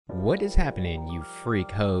What is happening, you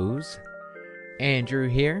freak hoes? Andrew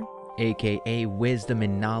here, aka Wisdom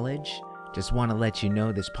and Knowledge. Just want to let you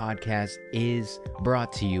know this podcast is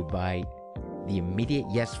brought to you by the Immediate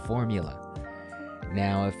Yes Formula.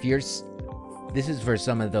 Now, this is for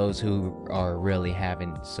some of those who are really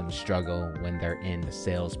having some struggle when they're in the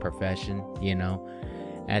sales profession,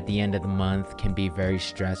 at the end of the month can be very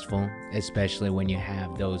stressful, especially when you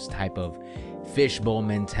have those type of fishbowl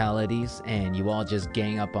mentalities and you all just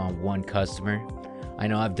gang up on one customer. I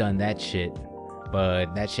know I've done that shit,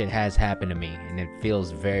 but that shit has happened to me and it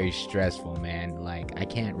feels very stressful, man. Like, I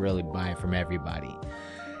can't really buy from everybody.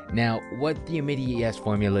 Now, what the Immediate Yes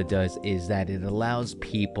Formula does is that it allows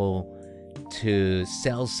people to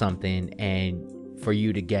sell something and for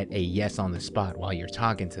you to get a yes on the spot while you're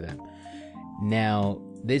talking to them. Now,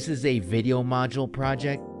 this is a video module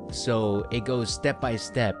project, so it goes step by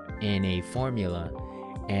step in a formula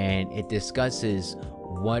and it discusses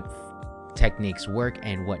what techniques work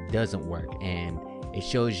and what doesn't work, and it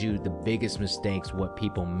shows you the biggest mistakes what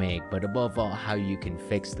people make, but above all how you can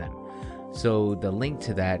fix them. So the link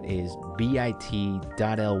to that is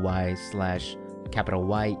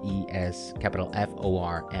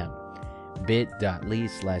bit.ly/YESFORM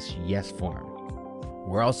bit.ly/yesform.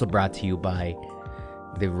 We're also brought to you by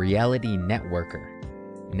the Reality Networker.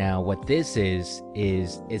 Now, what this is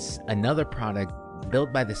it's another product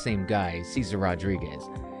built by the same guy, Cesar Rodriguez.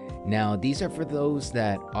 Now, these are for those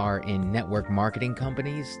that are in network marketing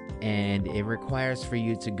companies, and it requires for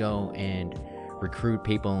you to go and recruit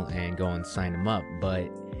people and go and sign them up. But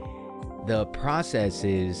the process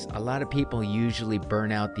is a lot of people usually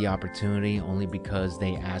burn out the opportunity only because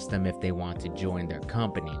they ask them if they want to join their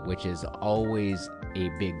company, which is always a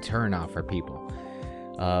big turnoff for people.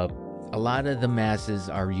 A lot of the masses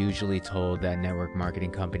are usually told that network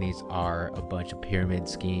marketing companies are a bunch of pyramid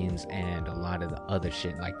schemes and a lot of the other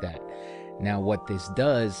shit like that. Now, what this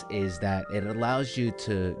does is that it allows you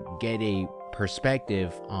to get a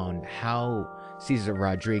perspective on how Cesar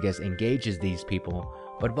Rodriguez engages these people,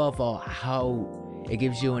 but above all, how it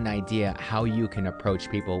gives you an idea how you can approach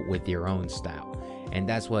people with your own style. And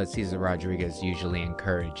that's what Cesar Rodriguez usually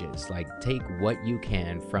encourages. Like, take what you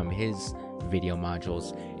can from his video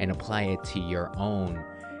modules and apply it to your own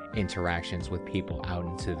interactions with people out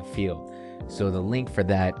into the field. So the link for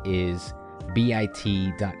that is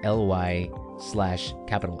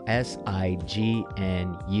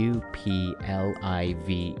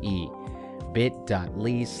bit.ly/SIGNUPLIVE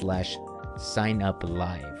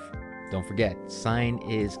bit.ly/signuplive. Don't forget, sign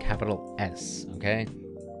is capital S, okay?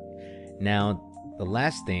 Now, the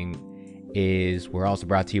last thing is we're also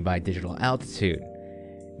brought to you by Digital Altitude.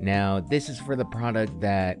 Now, this is for the product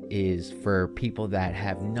that is for people that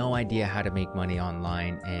have no idea how to make money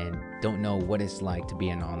online and don't know what it's like to be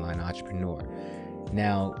an online entrepreneur.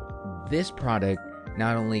 Now, this product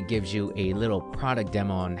not only gives you a little product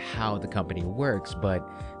demo on how the company works, but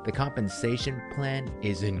the compensation plan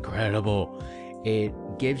is incredible. It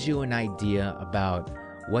gives you an idea about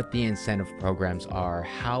what the incentive programs are,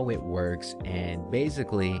 how it works, and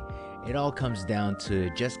basically it all comes down to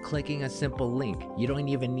just clicking a simple link. You don't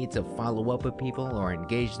even need to follow up with people or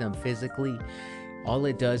engage them physically. All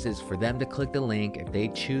it does is for them to click the link. If they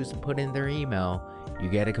choose to put in their email, you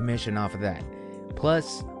get a commission off of that.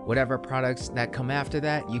 Plus, whatever products that come after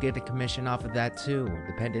that, you get a commission off of that too,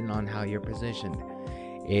 depending on how you're positioned.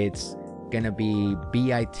 It's gonna be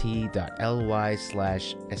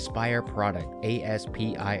bit.ly/aspire product,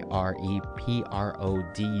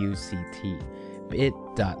 ASPIREPRODUCT,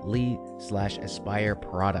 bit.ly/aspire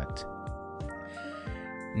product.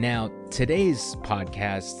 Now, today's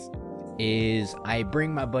podcast is I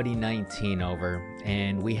bring my buddy 19 over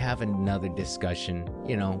and we have another discussion.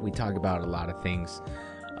 We talk about a lot of things.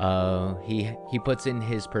 He puts in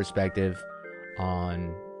his perspective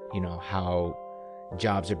on, how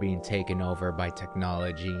jobs are being taken over by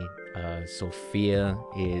technology. Sophia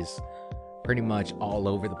is pretty much all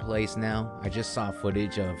over the place now. I just saw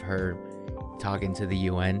footage of her talking to the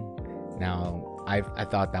UN. Now, I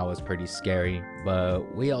thought that was pretty scary,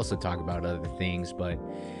 but we also talk about other things, but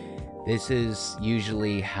this is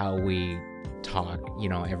usually how we talk,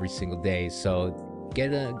 every single day. So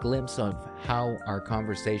get a glimpse of how our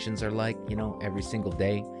conversations are like, every single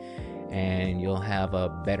day, and you'll have a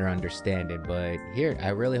better understanding. But here, I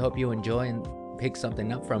really hope you enjoy and pick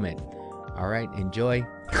something up from it. All right, enjoy.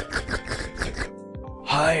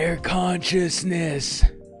 Higher consciousness.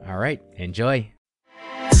 All right, enjoy.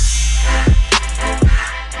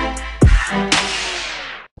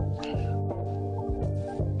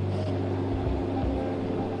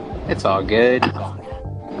 It's all good.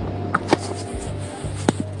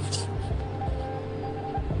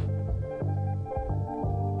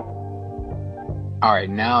 All right,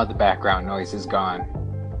 now the background noise is gone.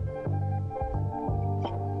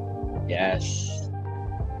 Yes.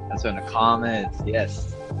 That's in the comments.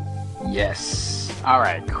 Yes. Yes. All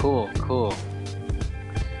right, cool, cool.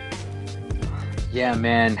 Yeah,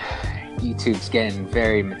 man. YouTube's getting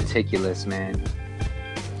very meticulous, man.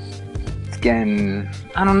 It's getting,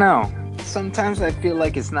 I don't know. Sometimes I feel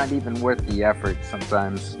like it's not even worth the effort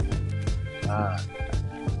sometimes. Uh,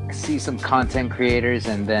 I see some content creators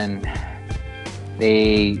and then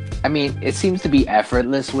I mean, it seems to be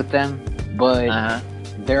effortless with them, but uh-huh.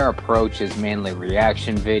 their approach is mainly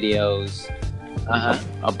reaction videos, Uh-huh.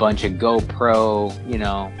 a bunch of GoPro,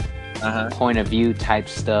 Uh-huh. point of view type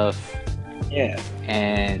stuff. Yeah.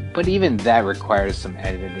 But even that requires some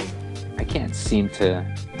editing. I can't seem to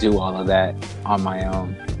do all of that on my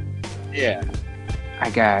own. Yeah.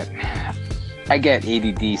 I get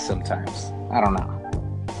ADD sometimes. I don't know.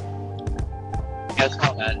 That's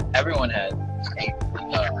cool, man. Everyone has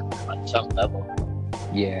on some level.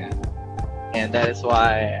 Yeah. And that is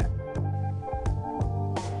why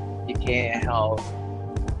you can't help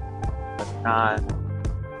but not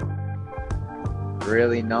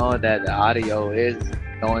really know that the audio is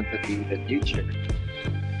going to be the future.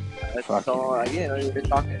 Fuck So yeah. again, we're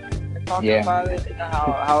talking Yeah. about it,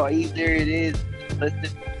 how easier it is to listen to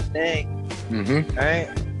things, Mm-hmm. right?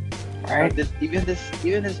 Right. Even this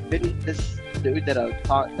video, this dude that I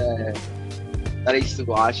taught that I used to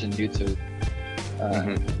watch on YouTube.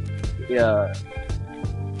 Mm-hmm. Yeah,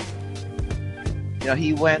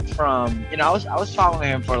 he went from, I was following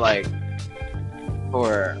him for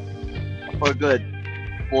for a good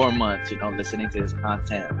 4 months, listening to his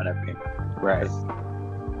content, whatever. Right.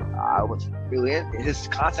 I was his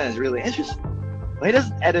content is really interesting. But he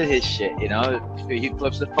doesn't edit his shit, He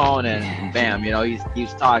flips the phone and bam,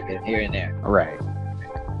 he's talking here and there. Right.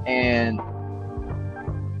 And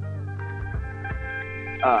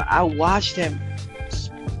I watched him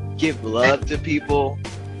give love to people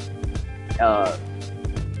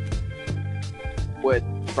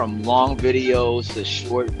from long videos to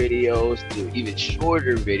short videos to even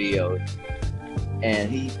shorter videos,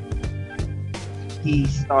 and he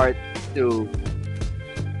starts to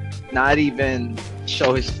not even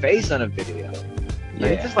show his face on a video. Yeah.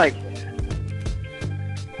 It's just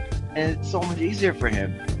and it's so much easier for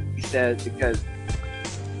him, he says, because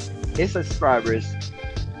his subscribers,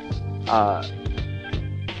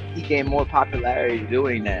 he gained more popularity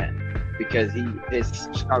doing that because his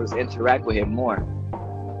subscribers interact with him more.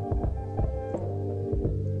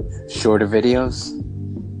 Shorter videos.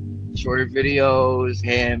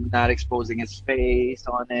 Him not exposing his face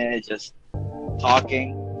on it, just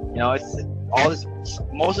talking. It's all this.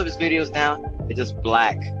 Most of his videos now, it's just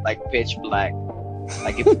black, like pitch black.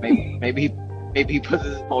 Like if maybe he puts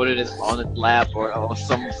his phone in his lap or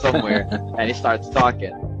somewhere, and he starts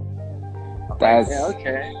talking. That's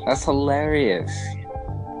okay. That's hilarious.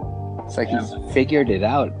 It's like he's figured it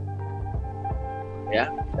out. Yeah,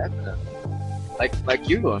 definitely. Like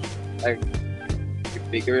you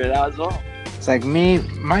figure it out as well. It's like me,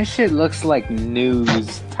 my shit looks like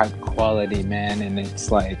news type quality, man, and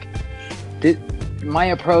it's like my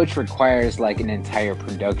approach requires like an entire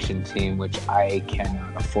production team, which I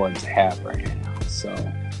cannot afford to have right now. So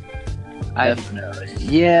Definitely.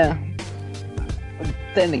 Yeah. But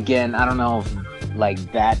then again, I don't know if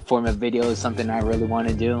like that form of video is something I really want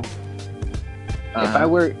to do. If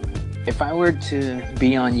I were to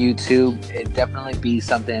be on YouTube, it'd definitely be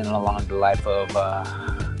something along the life of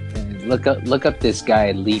look up this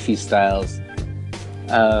guy Leafy Styles.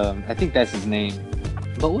 I think that's his name.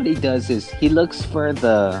 But what he does is he looks for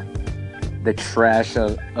the trash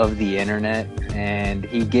of the internet, and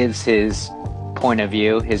he gives his point of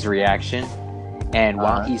view, his reaction. And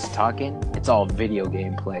while he's talking, it's all video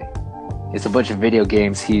gameplay. It's a bunch of video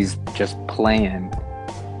games he's just playing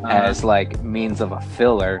as like means of a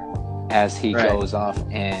filler as he goes off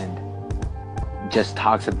and just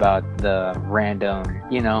talks about the random,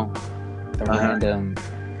 random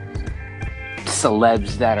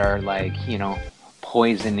celebs that are like,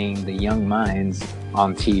 poisoning the young minds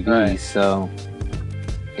on TV. Right. So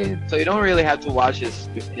you don't really have to watch his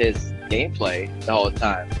gameplay the whole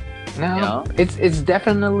time. No, it's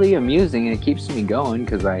definitely amusing, and it keeps me going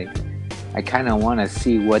because I kind of want to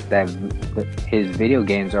see what his video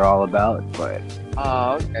games are all about. But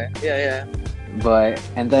okay, yeah. But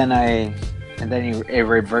and then it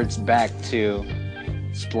reverts back to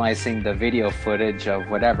splicing the video footage of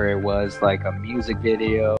whatever it was, like a music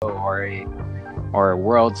video or a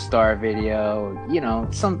World Star video,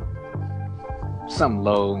 some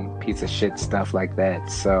low piece of shit stuff like that.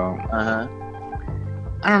 So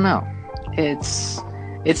I don't know.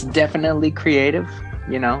 it's definitely creative,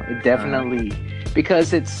 you know, it definitely,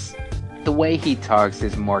 because it's the way he talks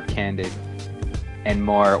is more candid and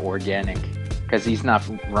more organic because he's not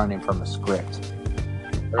running from a script.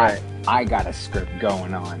 Right. I got a script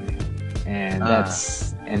going on, and I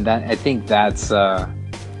think that's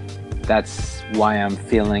why I'm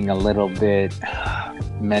feeling a little bit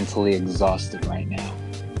mentally exhausted right now.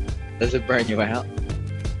 Does it burn you out?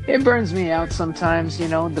 It burns me out sometimes, you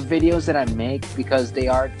know, the videos that I make, because they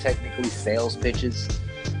are technically sales pitches.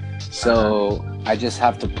 So I just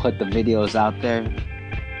have to put the videos out there,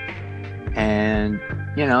 and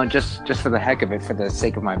you know, just for the heck of it, for the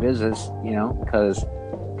sake of my business, you know, because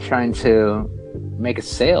trying to make a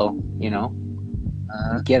sale, you know,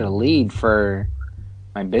 get a lead for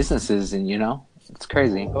my businesses, and you know, it's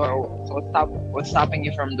crazy. So what's stopping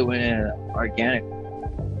you from doing it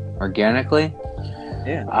Organically?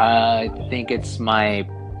 Yeah. I think it's my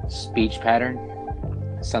speech pattern.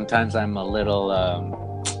 Sometimes I'm a little,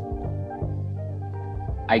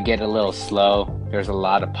 I get a little slow. There's a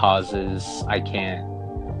lot of pauses. I can't,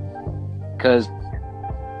 because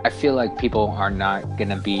I feel like people are not going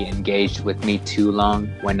to be engaged with me too long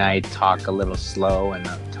when I talk a little slow and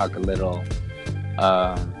talk a little,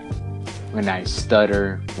 when I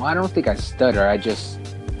stutter. Well, I don't think I stutter. I just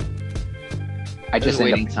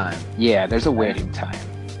waiting time. Yeah, there's a waiting time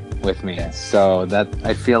with me. Yeah. So that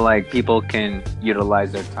I feel like people can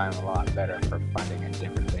utilize their time a lot better for finding a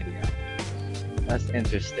different video. That's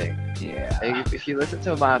interesting. Yeah. If you listen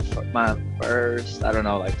to my first, I don't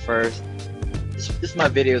know, like first, just my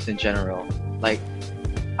videos in general. Like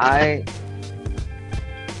I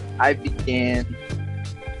began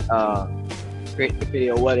create the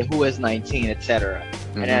video who is 19, etc.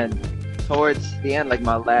 And then towards the end, like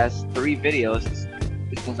my last 3 videos,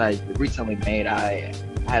 this ones I recently made, I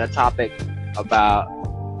had a topic about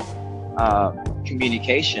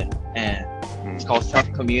communication, and it's called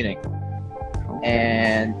self-communing.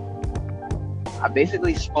 And I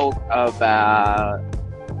basically spoke about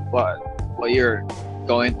what you're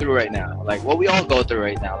going through right now, like what we all go through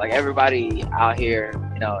right now. Like everybody out here,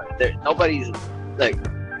 you know, nobody's like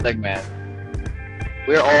man,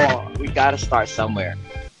 we gotta start somewhere.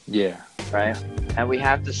 Yeah. Right. And we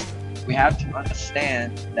have to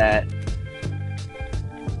understand that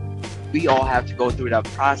we all have to go through that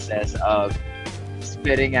process of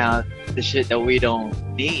spitting out the shit that we don't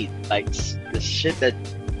need, like the shit that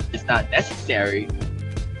is not necessary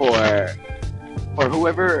for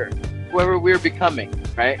whoever we're becoming,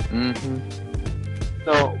 right?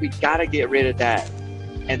 So we gotta get rid of that,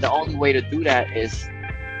 and the only way to do that is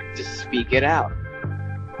to speak it out,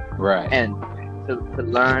 right? And to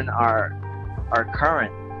learn our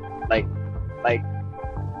current, like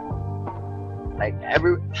I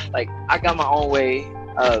got my own way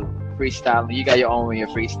of freestyling. You got your own way of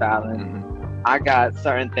freestyling. I got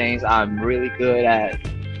certain things I'm really good at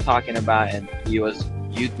talking about, and you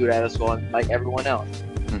do that as well, like everyone else.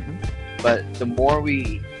 But the more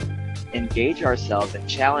we engage ourselves and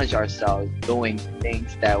challenge ourselves doing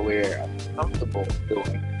things that we're comfortable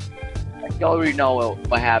doing, like you already know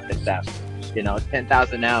what happens after, you know,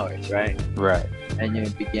 10,000 hours, right? Right. And you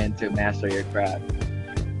begin to master your craft.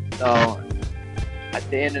 So at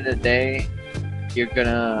the end of the day, you're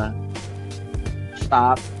gonna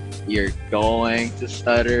stop, you're going to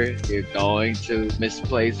stutter, you're going to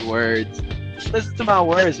misplace words. Just listen to my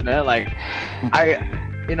words, man. Like I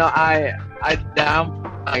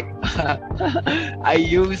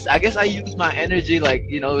guess I use my energy, like,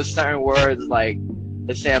 you know, certain words, like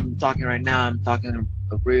let's say I'm talking right now, I'm talking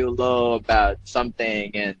real low about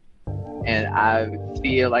something, and I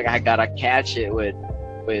feel like I gotta catch it with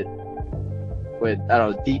I don't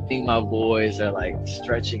know, deepening my voice, or like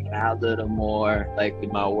stretching it out a little more, like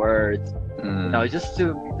with my words. You know, just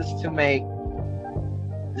to make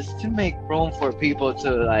room for people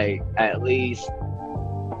to, like, at least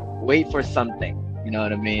wait for something. You know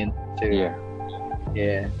what I mean? Yeah.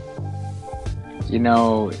 You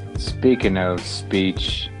know, speaking of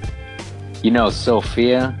speech, you know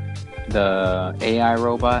Sophia, the AI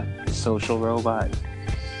robot, social robot?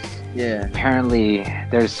 Yeah. Apparently,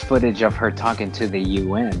 there's footage of her talking to the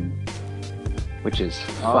UN, which is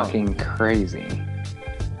fucking crazy.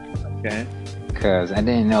 Okay. Because I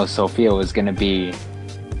didn't know Sophia was gonna be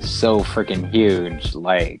so freaking huge,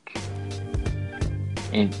 like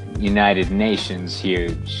in United Nations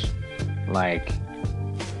huge, like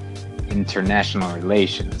international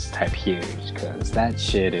relations type huge. Because that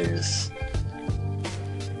shit is,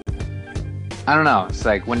 I don't know. It's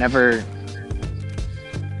like whenever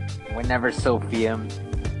Sophia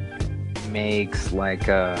makes an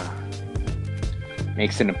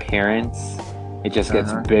appearance, It just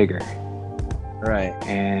gets Uh-huh. bigger. Right.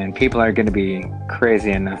 And people are going to be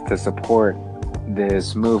crazy enough to support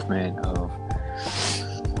this movement of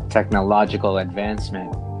technological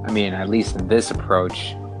advancement. I mean, at least in this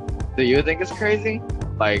approach. Do you think it's crazy?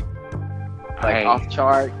 Like I- off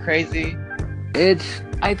chart crazy?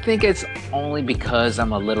 I think it's only because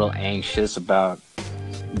I'm a little anxious about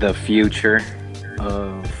the future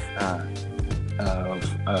of Uh,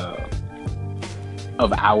 of uh,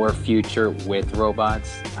 of our future with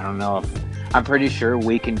robots. I don't know if I'm pretty sure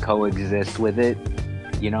we can coexist with it,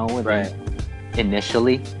 with Right. it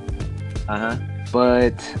initially, uh-huh.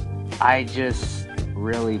 but I just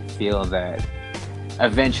really feel that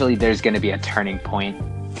eventually there's going to be a turning point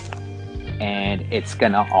and it's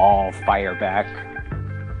going to all fire back.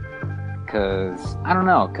 Cause I don't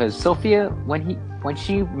know, cause Sophia, when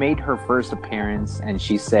she made her first appearance and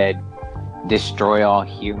she said, "Destroy all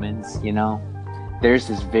humans," there's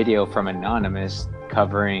this video from Anonymous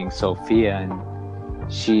covering Sophia,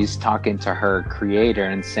 and she's talking to her creator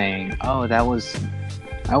and saying, "Oh,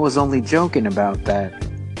 I was only joking about that."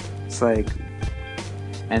 It's like,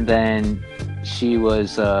 and then she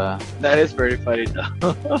was, That is pretty funny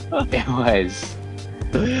though. it was,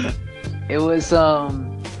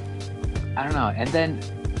 I don't know. And then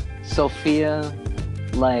Sophia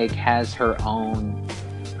has her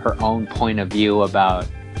own point of view about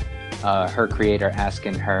her creator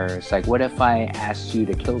asking her, it's like, what if I asked you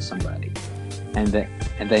to kill somebody? And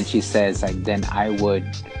then she says, like, then I would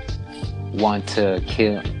want to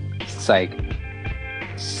kill, it's like,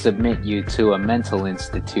 submit you to a mental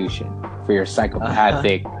institution for your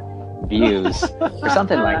psychopathic views or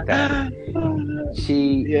something like that.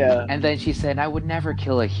 Yeah. And then she said, I would never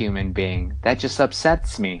kill a human being. That just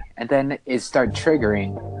upsets me. And then it started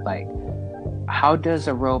triggering, like, how does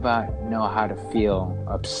a robot know how to feel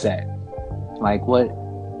upset? Like,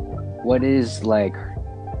 what is, like,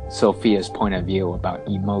 Sophia's point of view about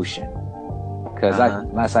emotion? Because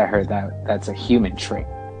last I heard that's a human trait.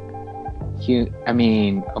 I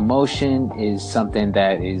mean, emotion is something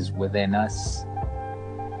that is within us.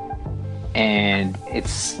 And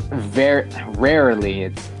it's very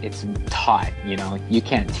rarely it's taught. You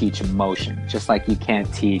can't teach emotion, just like you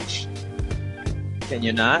can't teach. Can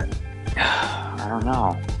you not? I don't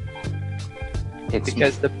know. It's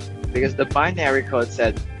Because the binary code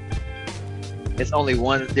said it's only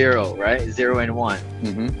 1-0, right? 0 and 1,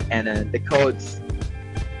 Mhm. and then the codes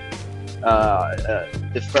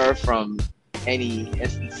differ from any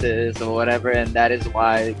instances or whatever, and that is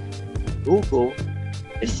why Google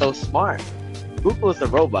is so smart. Google is a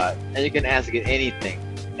robot, and you can ask it anything,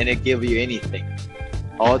 and it give you anything,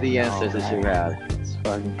 all the answers that you have. It's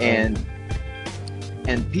fucking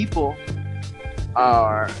And people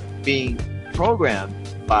are being programmed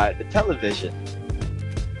by the television,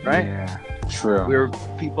 right? Yeah, true. Where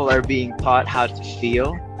people are being taught how to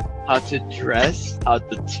feel, how to dress, how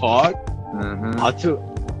to talk, Mhm.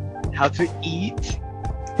 how to eat.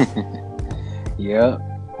 Yep.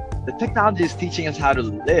 The technology is teaching us how to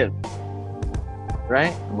live,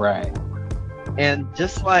 right? Right. And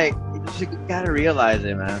just like you gotta realize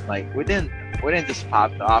it, man. Like we didn't just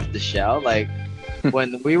pop off the shell. Like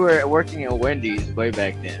when we were working at Wendy's way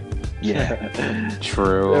back then. Yeah.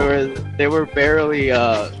 True. They were barely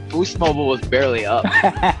Boost Mobile was barely up.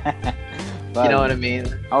 But You know what I mean?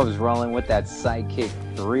 I was rolling with that Sidekick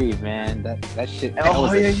 3, man. That shit. That Oh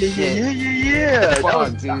was yeah, a yeah, shit. yeah.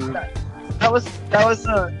 Fuck, dude.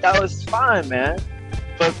 That was fine, man.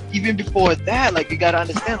 But even before that, like you gotta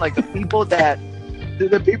understand, like the people that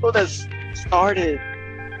started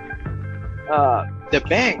the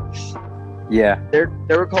banks, Yeah. they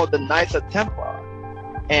were called the Knights of Templar,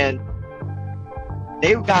 and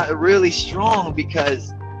they got really strong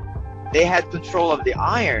because they had control of the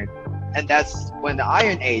iron, and that's when the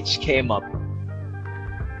Iron Age came up.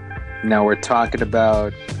 Now we're talking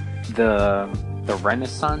about the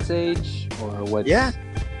Renaissance age, or what? Yeah.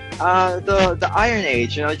 The Iron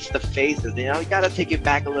Age, just the phases. We gotta take it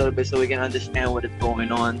back a little bit so we can understand what is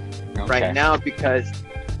going on right now, because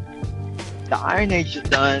the Iron Age is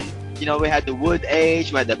done. We had the Wood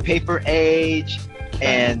Age, we had the Paper Age,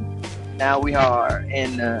 and now we are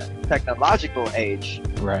in the technological age.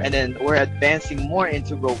 Right. And then we're advancing more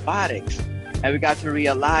into robotics, and we got to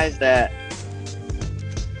realize that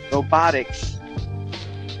robotics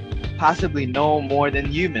possibly know more than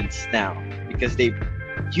humans now, because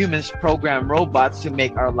humans program robots to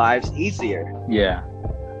make our lives easier. Yeah.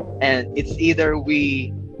 And it's either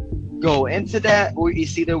we go into that, or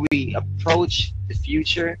it's either we approach the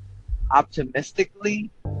future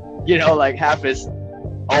optimistically, like half is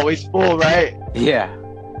always full, right? Yeah.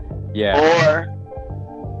 Yeah. Or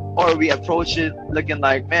or we approach it looking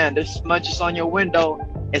like, man, there's smudges on your window,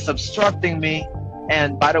 it's obstructing me,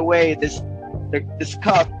 and by the way, this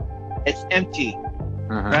cup, it's empty,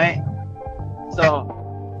 right? So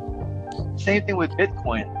same thing with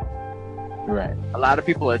Bitcoin. Right. A lot of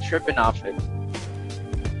people are tripping off it.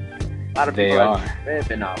 A lot of They people are.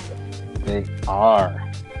 tripping off it. They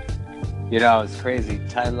are. You know, it's crazy.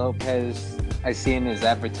 Ty Lopez, I see in his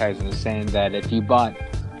advertisement saying that if you bought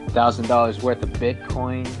 $1,000 worth of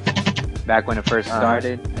Bitcoin back when it first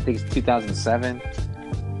started, I think it's 2007,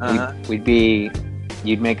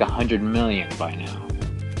 you'd make 100 million by now.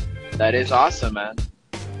 That is awesome, man.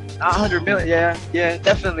 100 million, yeah,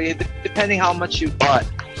 definitely. Depending how much you bought,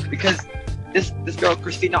 because this girl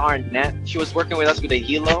Christina Arnett, she was working with us with the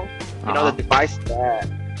Hilo, you know, the device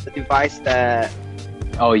that.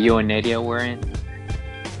 Oh, you and Nadia were in?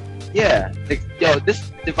 Yeah,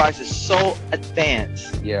 this device is so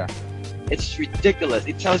advanced. Yeah. It's ridiculous.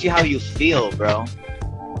 It tells you how you feel, bro.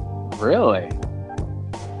 Really?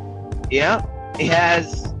 Yeah, it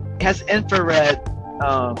has infrared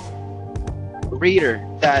reader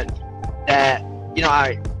that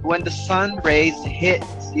when the sun rays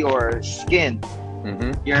hits your skin,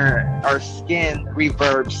 our skin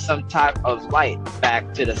reverbs some type of light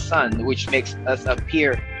back to the sun, which makes us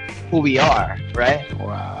appear who we are, right?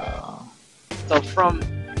 Wow. So from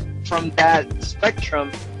that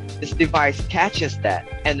spectrum, this device catches that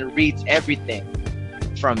and reads everything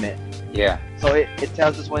from it. Yeah. So it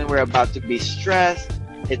tells us when we're about to be stressed.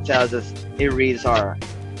 It tells us, it reads our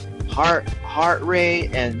heart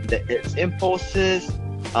rate and its impulses.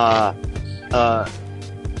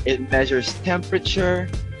 It measures temperature.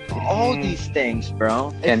 All these things,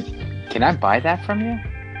 bro. Can I buy that from you?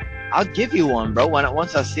 I'll give you one, bro.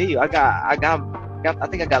 Once I see you, I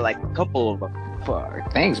think I got like a couple of them.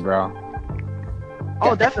 Fuck. Thanks, bro.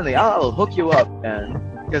 Oh, definitely. I'll hook you up, man.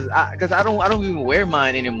 Because I don't even wear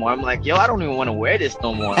mine anymore. I'm like, yo, I don't even want to wear this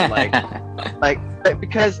no more. Like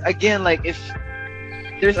because again, like if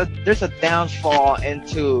there's a downfall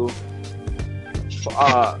into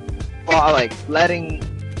like letting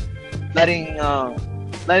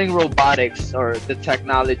robotics or the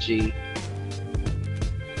technology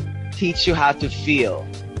teach you how to feel,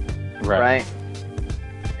 right?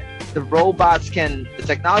 The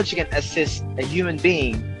technology can assist a human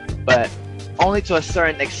being, but only to a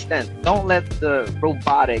certain extent. Don't let the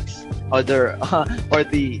robotics or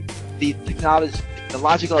the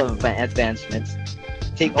technological advancements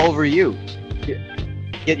take over you.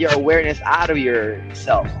 Get your awareness out of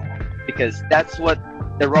yourself, because that's what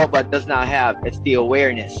the robot does not have. It's the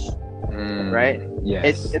awareness, right?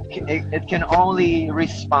 Yes. It can only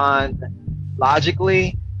respond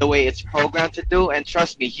logically the way it's programmed to do, and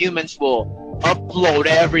trust me, humans will upload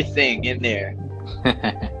everything in there.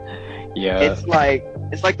 Yeah. It's like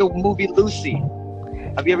the movie Lucy.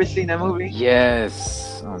 Have you ever seen that movie?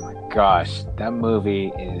 Yes. Oh my gosh, that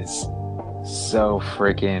movie is so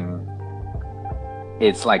freaking.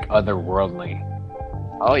 It's like otherworldly.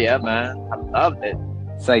 Oh yeah, man, I loved it.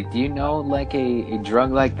 It's like, do you know like a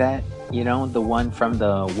drug like that? You know, the one from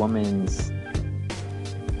the woman's.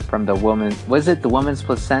 Was it the woman's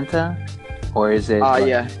placenta, or is it? Oh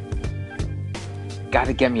yeah.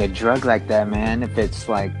 Gotta get me a drug like that, man. If it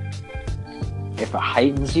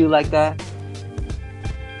heightens you like that.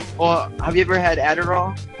 Well, have you ever had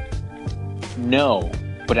Adderall? No,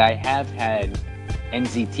 but I have had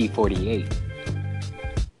NZT48.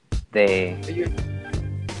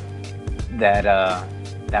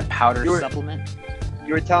 That powder supplement.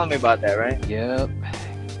 You were telling me about that, right? Yep.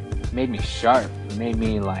 Made me sharp. Made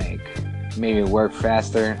me work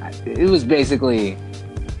faster. It was basically,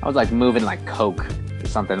 I was like moving like coke or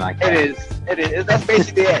something like that. It is. That's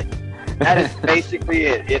basically it. That is basically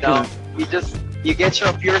it. You know, you get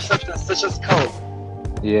your pure substance such as coke.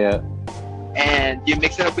 Yeah. And you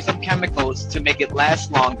mix it up with some chemicals to make it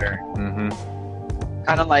last longer.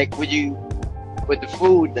 Kind of like with the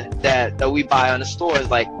food that we buy on the stores.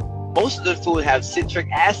 Like most of the food have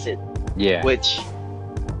citric acid. Yeah. Which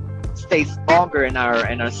stays longer in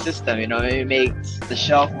our system. You know, it makes the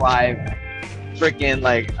shelf life freaking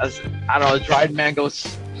like I don't know, dried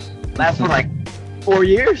mangoes last for like 4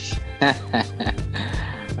 years.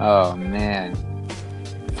 Oh man,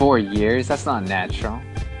 4 years? That's not natural.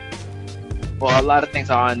 Well, a lot of things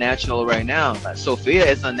are unnatural right now. Sophia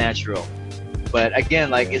is unnatural, but again,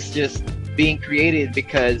 like it's just being created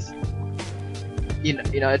because you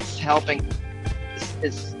know it's helping.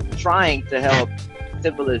 It's trying to help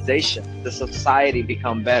civilization, the society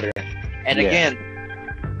become better. And again,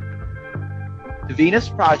 the Venus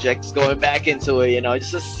Project's going back into it, you know,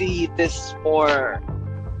 just to see this more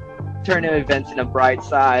turning events in a bright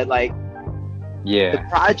side. Like the Yeah.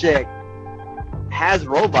 project has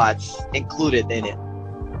robots included in it.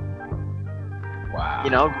 Wow. You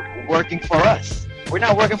know, working for us. We're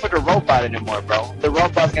not working for the robot anymore, bro. The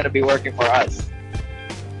robot's gonna be working for us.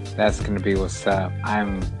 That's gonna be what's up.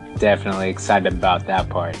 I'm definitely excited about that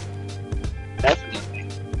part. Definitely.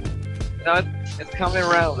 You know, it's coming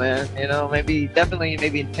around, man. You know, definitely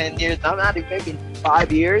in 10 years. No, not even, maybe in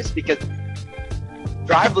 5 years, because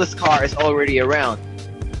driverless car is already around,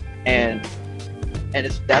 and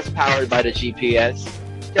that's powered by the GPS.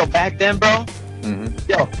 Yo, back then, bro.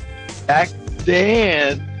 Yo, back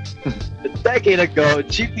then, a decade ago,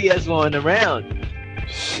 GPS wasn't around.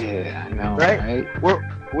 Shit, I know, Right? right?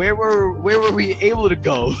 Where were we able to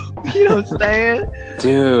go? You know what I'm saying?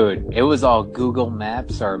 Dude, it was all Google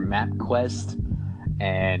Maps or MapQuest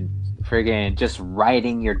and friggin' just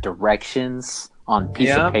writing your directions on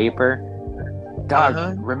piece of paper.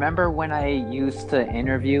 Dog, remember when I used to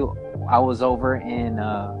interview? I was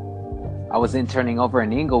interning over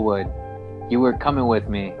in Inglewood. You were coming with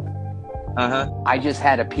me. I just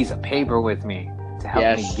had a piece of paper with me to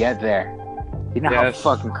help me get there. You know how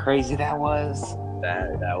fucking crazy that was?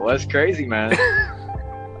 That was crazy, man.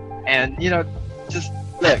 And you know, just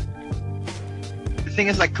look. The thing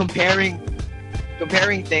is, like, comparing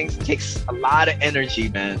things takes a lot of energy,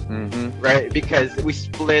 man. Right? Because we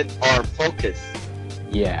split our focus.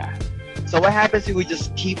 Yeah. So what happens if we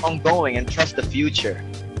just keep on going and trust the future?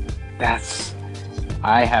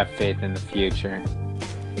 I have faith in the future.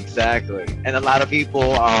 Exactly. And a lot of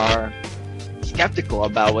people are skeptical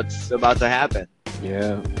about what's about to happen.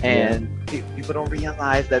 Yeah. And people don't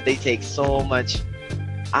realize that they take so much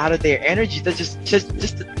out of their energy to just to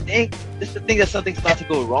think that something's about to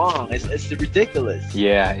go wrong. It's ridiculous.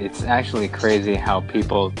 Yeah, it's actually crazy how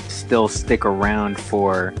people still stick around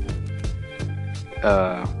for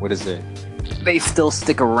what is it? They still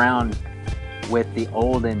stick around with the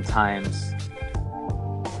olden times.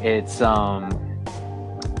 It's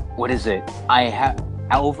what is it? I have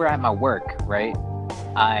over at my work, right?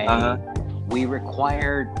 We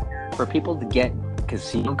required for people to get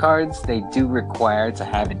casino cards, they do require to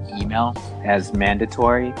have an email as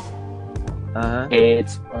mandatory.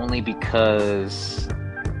 It's only because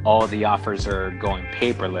all the offers are going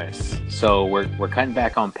paperless. So we're cutting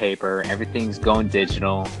back on paper, everything's going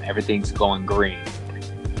digital, everything's going green.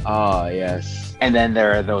 Oh, yes. And then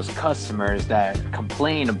there are those customers that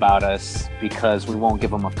complain about us because we won't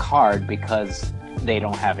give them a card because they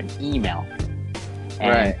don't have an email.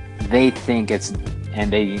 And they think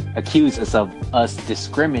and they accuse us of us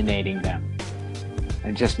discriminating them.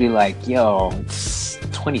 And just be like, yo, it's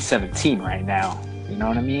 2017 right now. You know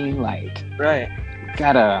what I mean? Like,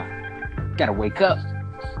 gotta wake up.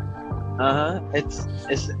 It's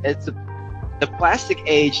the plastic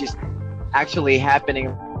age is actually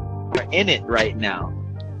happening. We're in it right now.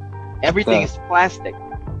 Everything is plastic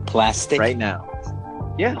right now.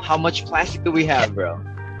 Yeah, how much plastic do we have, bro?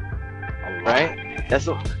 Right? That's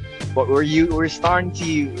what we're starting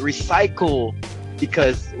to recycle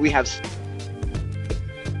because we have,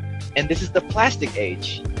 and this is the plastic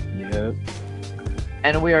age. Yep.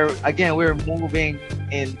 And we're moving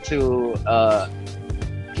into a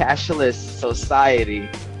cashless society.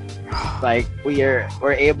 Like we're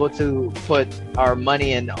able to put our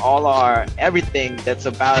money and all our everything that's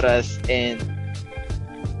about us in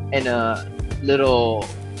a little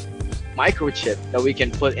microchip that we can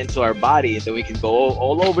put into our body, so we can go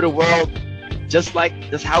all over the world, just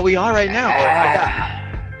how we are right now.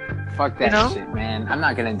 Fuck that shit, man. I'm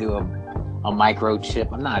not gonna do a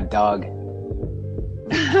microchip. I'm not a dog.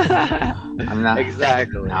 I'm not.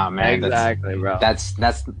 Exactly. Nah, man. Exactly, bro. That's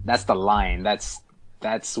the line.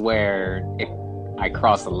 That's where I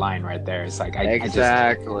cross the line right there. It's like I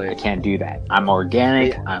can't do that. I'm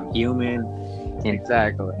organic. I'm human.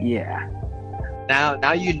 Exactly. Yeah.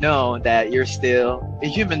 Now you know that you're still a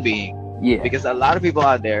human being. Yeah. Because a lot of people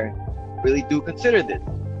out there really do consider this.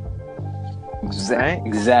 Right?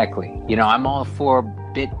 Exactly. You know, I'm all for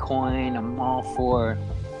Bitcoin. I'm all for,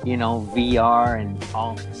 VR and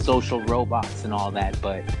all social robots and all that,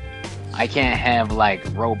 but I can't have like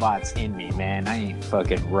robots in me, man. I ain't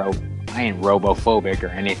robophobic or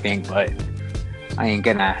anything, but I ain't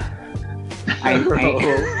gonna.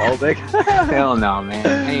 Robophobic? Hell no, man.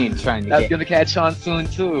 I ain't trying to. That's gonna catch on soon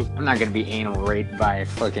too. I'm not gonna be anal raped by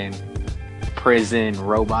fucking prison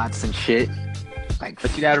robots and shit.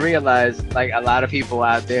 But you gotta realize, like, a lot of people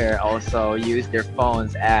out there also use their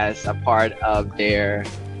phones as a part of their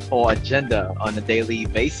whole agenda on a daily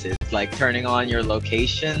basis, like turning on your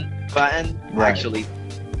location button actually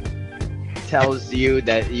tells you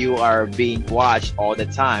that you are being watched all the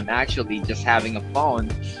time. Actually, just having a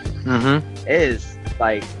phone is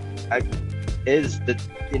like is the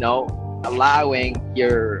allowing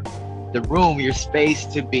the room, your space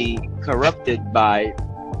to be corrupted by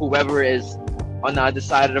whoever is on the other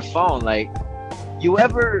side of the phone. Like, you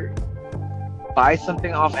ever buy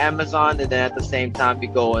something off Amazon and then at the same time you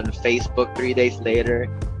go on Facebook 3 days later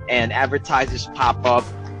and advertisers pop up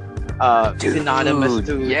synonymous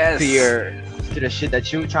to the shit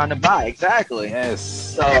that you're trying to buy? Exactly. Yes.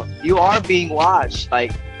 So you are being watched.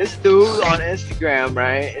 Like, this dude on Instagram,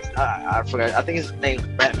 right? I forgot. I think his name's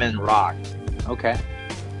Batman Rock. Okay.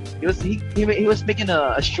 He was making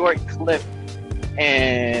a short clip,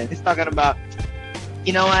 and he's talking about,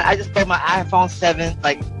 you know what? I just bought my iPhone 7.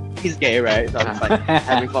 Like, he's gay, right? So I'm just like,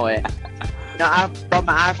 having fun. I bought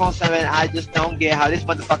my iPhone 7. I just don't get how this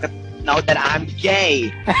motherfucker know that I'm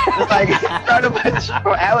gay. It's like, started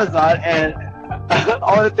from Amazon, and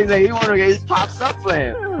all the things that he wanted to get just pops up for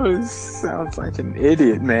him. Oh, sounds like an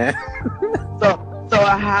idiot, man. So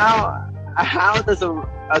how does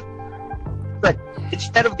like,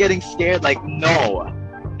 instead of getting scared, like, know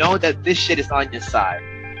that this shit is on your side,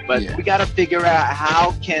 but we gotta figure out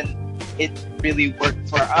how can it really work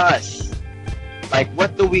for us. Like,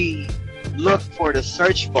 what do we look for the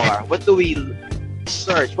search bar? What do we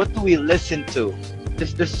search? What do we listen to?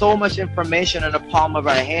 There's so much information in the palm of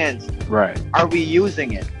our hands. Right. Are we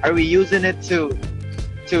using it? Are we using it to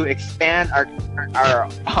expand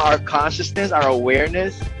our consciousness, our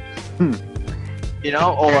awareness? You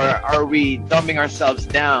know, or are we dumbing ourselves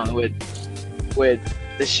down with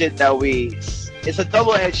the shit that it's a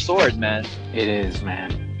double-edged sword, man. It is,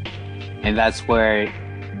 man. And that's where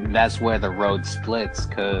the road splits,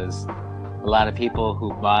 because a lot of people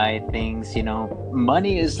who buy things,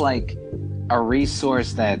 money is like a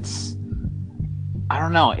resource that's, I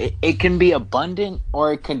don't know, it can be abundant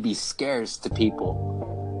or it can be scarce to people.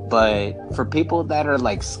 But for people that are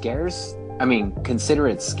like scarce, consider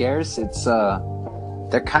it scarce, it's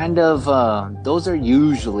they're kind of those are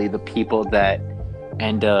usually the people that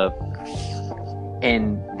end up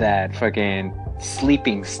in that fucking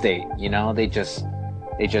sleeping state. They just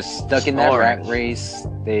stuck in that rat race.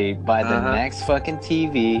 They buy the next fucking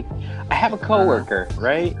TV. I have a coworker,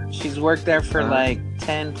 right? She's worked there for like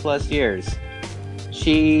 10 plus years.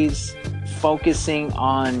 She's focusing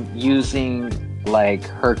on using like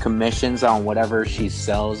her commissions on whatever she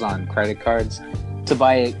sells on credit cards to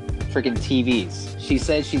buy freaking TVs. She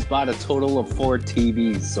said she's bought a total of 4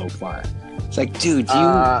 TVs so far. It's like, dude,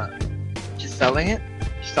 she's selling it?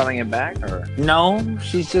 She's selling it back, or? No,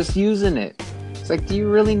 she's just using it. It's like, do you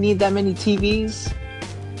really need that many TVs?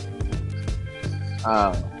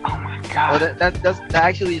 Oh my god. Well, that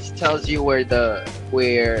actually just tells you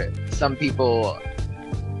where some people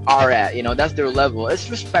are at. That's their level. It's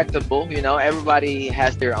respectable. Everybody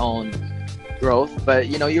has their own growth, but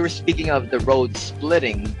you were speaking of the road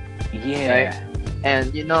splitting. Yeah. Right?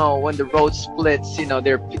 And when the road splits,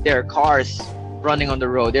 there are cars running on the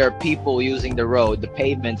road. There are people using the road. The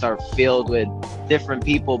pavements are filled with different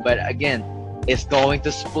people, but again, it's going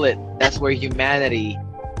to split. That's where humanity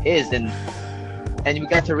is, and we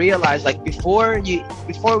got to realize, like, before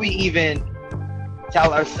we even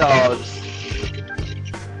tell ourselves,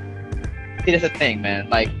 see, that's the thing, man.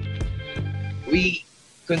 Like, we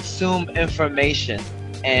consume information,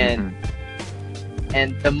 and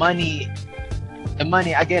the money,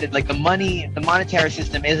 I get it. Like, the monetary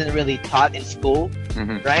system isn't really taught in school,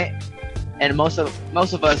 right? And most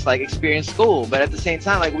of us like experience school, but at the same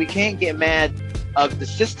time, like, we can't get mad of the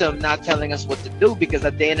system not telling us what to do, because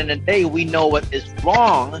at the end of the day, we know what is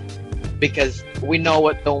wrong, because we know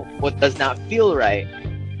what does not feel right.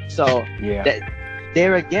 So that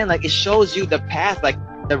there again, like, it shows you the path, like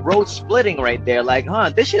the road splitting right there. Like,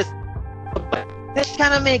 this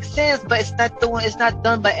kind of makes sense, but it's not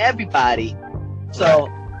done by everybody. So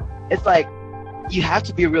it's like, you have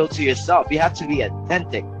to be real to yourself. You have to be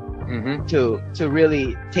authentic to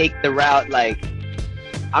really take the route, like,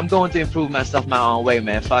 I'm going to improve myself my own way,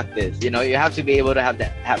 man. Fuck this. You have to be able to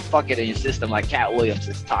have fuck it in your system, like Cat Williams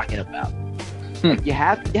is talking about. Like, you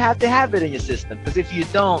have to have it in your system, because if you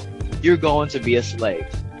don't, you're going to be a slave.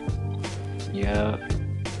 Yep.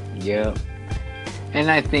 And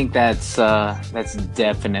I think that's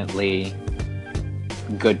definitely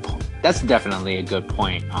good. That's definitely a good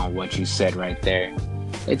point on what you said right there.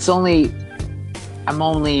 I'm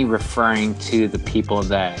only referring to the people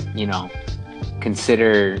that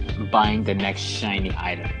consider buying the next shiny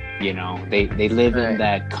item. They live in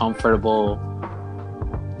that comfortable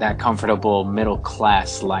middle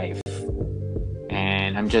class life,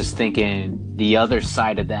 and I'm just thinking the other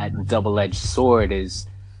side of that double-edged sword is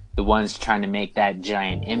the ones trying to make that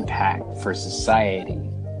giant impact for society,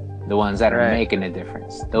 the ones that are making a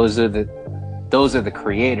difference. Those are the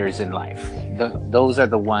creators in life. Those are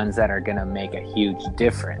the ones that are gonna make a huge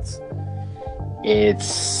difference.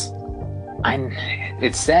 It's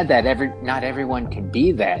sad that not everyone can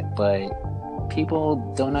be that, but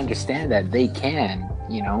people don't understand that they can,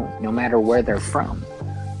 no matter where they're from.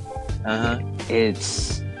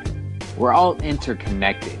 We're all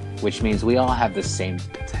interconnected, which means we all have the same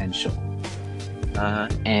potential.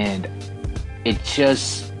 And it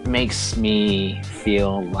just makes me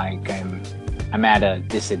feel like I'm at a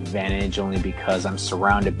disadvantage only because I'm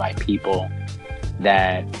surrounded by people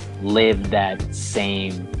that live that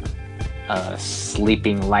same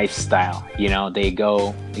sleeping lifestyle. They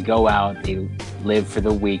go out, they live for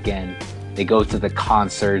the weekend, they go to the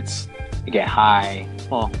concerts, they get high.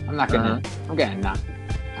 Well, I'm not getting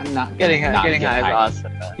high is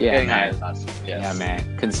awesome, man. Getting high is awesome. Yes. Yeah,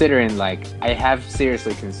 man. Considering, I have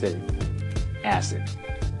seriously considered acid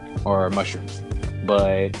or mushrooms,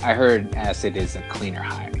 but I heard acid is a cleaner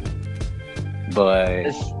high.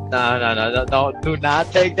 But no, do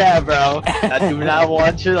not take that, bro. I do not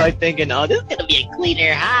want you thinking, oh, this is gonna be a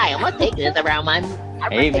cleaner high. I'm gonna take this around my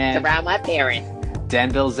parents.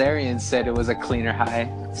 Dan Bilzerian said it was a cleaner high,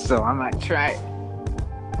 so I might try it.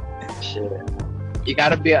 Shit, you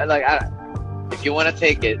gotta be if you want to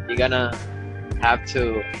take it, you're gonna have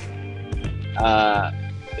to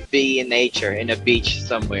be in nature, in a beach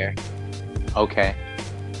somewhere. Okay.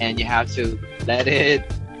 And you have to let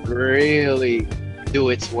it really do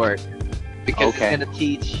its work, because it's gonna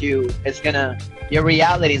teach you. Your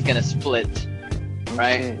reality is gonna split,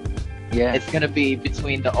 right? Yeah. It's gonna be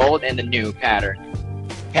between the old and the new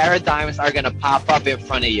paradigms are gonna pop up in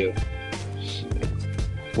front of you.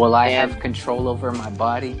 Will I have control over my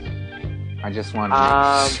body? I just want to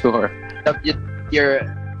make sure.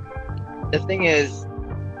 The thing is,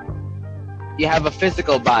 you have a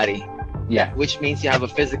physical body. Yeah. Which means you have a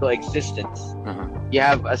physical existence. You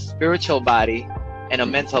have a spiritual body and a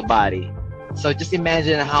mental body. So just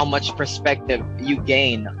imagine how much perspective you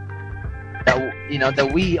gain,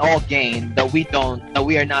 that we all gain, that we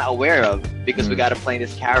are not aware of, because we got to play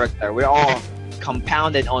this character. We're all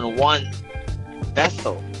compounded on one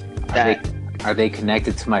vessel. Are they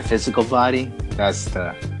connected to my physical body? That's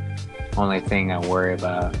the only thing I worry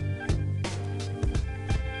about.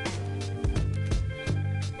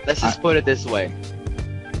 Let's just put it this way.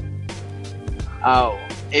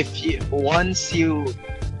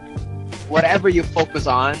 Whatever you focus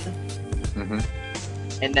on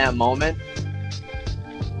in that moment,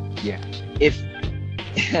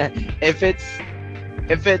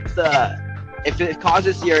 if it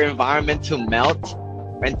causes your environment to melt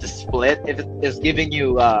and to split, if it's giving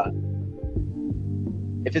you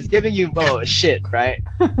shit, right?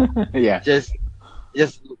 Yeah. Just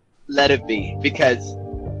let it be, because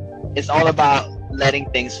it's all about letting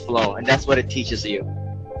things flow, and that's what it teaches you,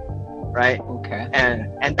 right? Okay.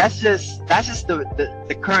 And that's just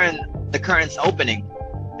the current's opening.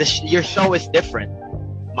 Your show is different,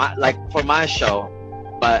 for my show,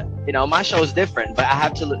 but my show is different. But I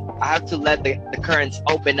have to let the currents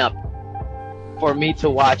open up for me to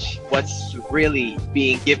watch what's really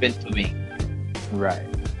being given to me. Right.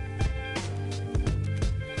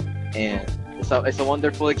 And it's a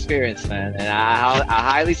wonderful experience, man. And I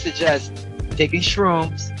highly suggest taking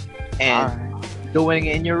shrooms and doing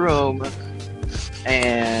it in your room.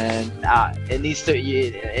 And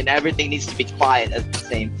and everything needs to be quiet at the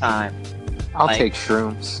same time. I'll take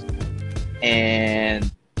shrooms. And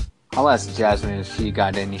I'll ask Jasmine if she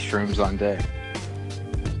got any shrooms on deck.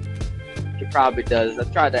 She probably does. I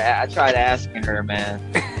tried asking her, man,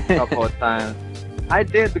 a couple of times. I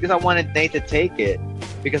did, because I wanted Nate to take it.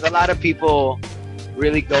 Because a lot of people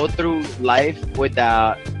really go through life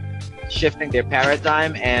without shifting their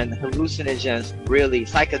paradigm, and hallucinogens, really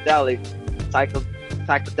psychedelic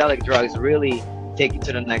drugs, really take you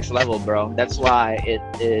to the next level, bro. That's why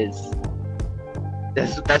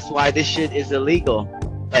that's why this shit is illegal.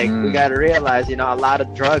 We gotta realize, a lot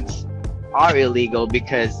of drugs are illegal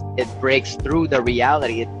because it breaks through the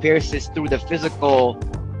reality. It pierces through the physical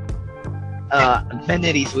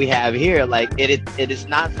amenities we have here. It is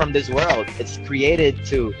not from this world. It's created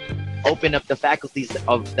to open up the faculties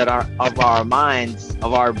of our minds,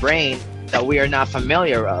 of our brain, that we are not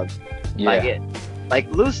familiar of. Like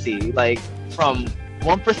Lucy, from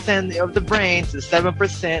 1% of the brain to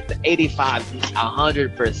 7% to 85 to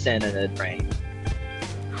 100% of the brain.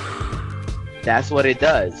 That's what it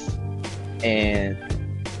does. And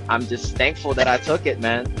I'm just thankful that I took it,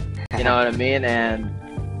 man. You know what I mean? And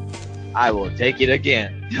I will take it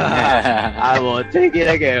again. I will take it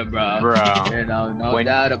again, bro. Bro. You know, no When-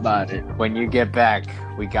 doubt about it. When you get back,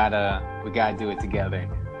 we gotta do it together.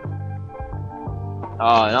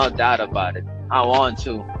 Oh, no doubt about it. I want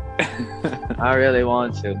to. I really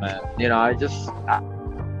want to, man. You know, I just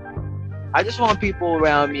want people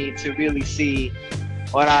around me to really see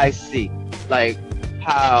what I see, like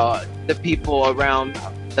how the people around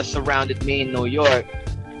that surrounded me in New York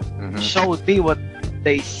showed me what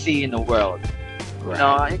they see in the world. Right. You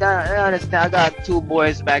know, you gotta understand. I got two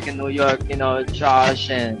boys back in New York. You know, Josh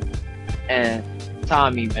and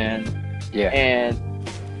Tommy, man. Yeah. And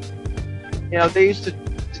you know, they used to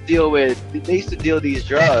deal these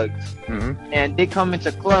drugs, and they come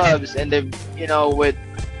into clubs and they, you know, with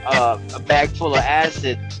a bag full of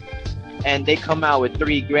acid, and they come out with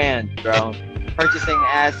 $3,000, bro, purchasing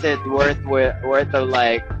acid worth of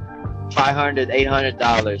like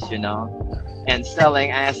 $500-$800, you know, and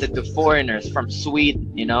selling acid to foreigners from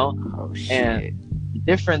Sweden, you know, Oh shit. and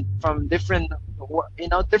different you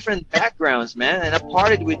know, different backgrounds, man. And I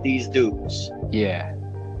partied with these dudes, Yeah.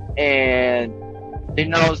 and they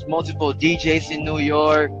know multiple DJs in New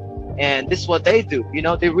York, and this is what they do. You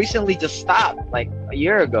know, they recently just stopped like a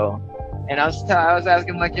year ago, and I was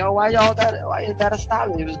asking like, yo, why you gotta stop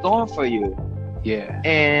it? It was going for you. Yeah.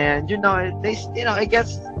 And you know, it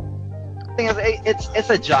gets. The thing is, it's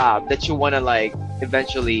a job that you want to like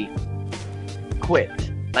eventually quit,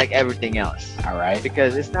 like everything else, All right.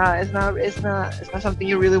 because it's not something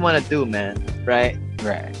you really want to do, man. Right?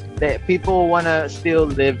 Right. That people want to still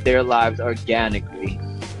live their lives organically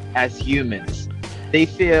as humans. They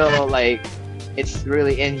feel like it's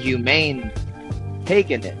really inhumane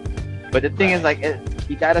taking it. But the thing is, like,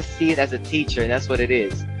 you gotta see it as a teacher. That's what it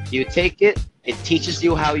is. You take it, it teaches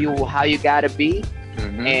you how you gotta be,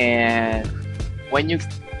 and when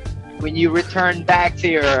you return back to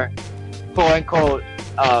your quote unquote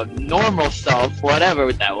normal self,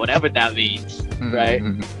 whatever that means, right?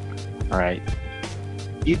 Right.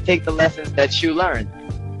 You take the lessons that you learned.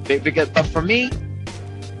 But for me,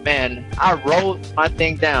 man, I wrote my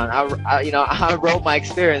thing down. I wrote my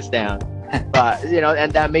experience down. But you know,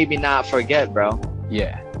 and that made me not forget, bro.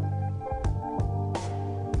 Yeah.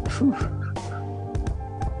 Whew.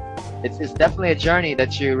 It's definitely a journey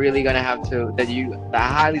that you're really gonna have to that I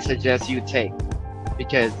highly suggest you take,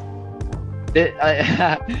 because the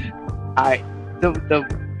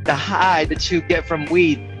high that you get from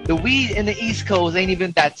weed. The weed in the East Coast ain't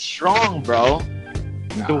even that strong, bro.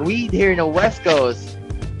 Nah. The weed here in the West Coast,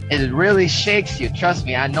 it really shakes you. Trust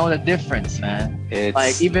me, I know the difference, man. It's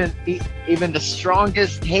Like even the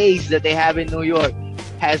strongest haze that they have in New York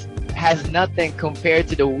has nothing compared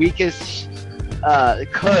to the weakest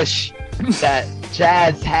Kush that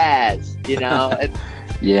Jazz has. You know, it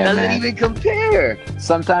yeah, doesn't man. even compare.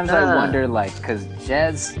 Sometimes I Nah. wonder, like, cause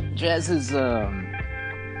Jazz's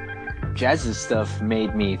stuff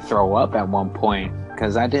made me throw up at one point,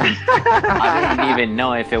 cause I didn't even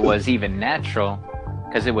know if it was even natural,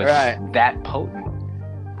 cause it was Right. that potent.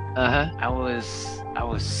 Uh-huh. I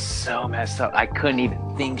was so messed up. I couldn't even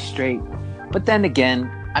think straight. But then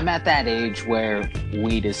again, I'm at that age where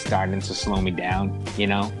weed is starting to slow me down, you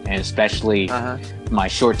know, and especially Uh-huh. my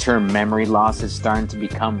short-term memory loss is starting to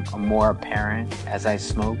become more apparent as I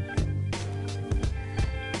smoke.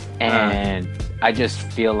 And I just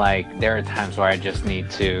feel like there are times where I just need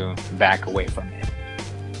to back away from it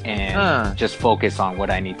and just focus on what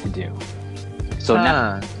I need to do. So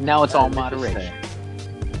now it's all That's moderation.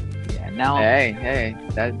 Yeah, now Hey,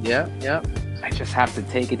 yep. I just have to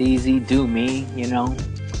take it easy, do me, you know,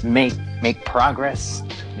 make progress,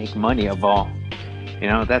 make money of all. You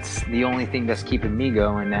know, that's the only thing that's keeping me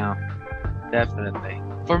going now. Definitely.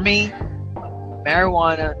 For me,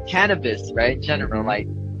 marijuana, cannabis, right? In general, like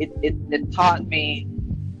it taught me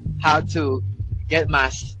how to get my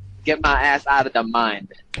ass out of the mind,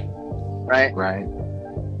 right? Right.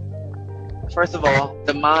 First of all,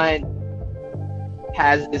 the mind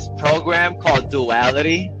has this program called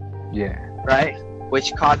duality, Yeah. right?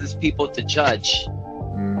 Which causes people to judge.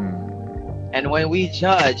 And when we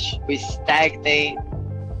judge, we stagnate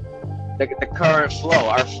the current flow,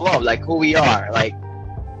 our flow, like who we are. Like,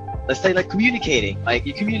 let's say, like communicating. Like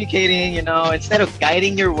you're communicating, you know, instead of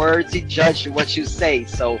guiding your words, you judge what you say.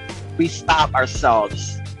 So we stop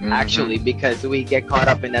ourselves, actually, because we get caught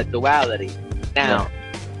up in that duality. Now,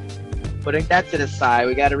 putting that to the side,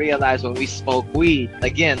 we got to realize when we smoke weed,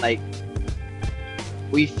 again, like,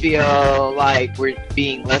 we feel like we're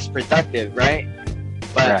being less productive, right?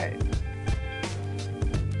 But Right.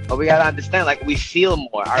 But we gotta understand, like, we feel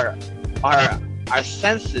more. Our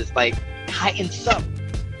senses like heightens up,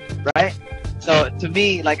 right? So to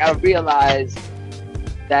me, like I realized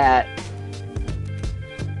that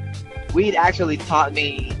weed actually taught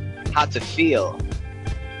me how to feel,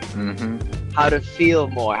 Mm-hmm. how to feel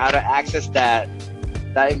more, how to access that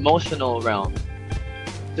emotional realm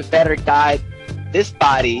to better guide this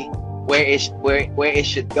body where it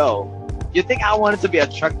should go. You think I wanted to be a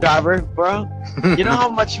truck driver, bro? You know how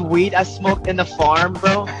much weed I smoked in the farm,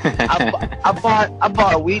 bro? I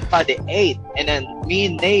bought weed by the 8th, and then me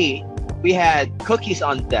and Nate, we had cookies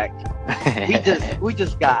on deck. We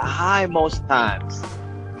just got high most times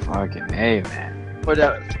Fucking A, man. for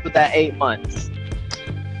that 8 months.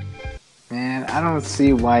 Man, I don't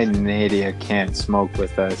see why Nadia can't smoke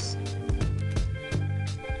with us.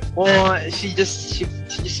 Well, she just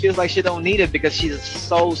feels like she don't need it because she's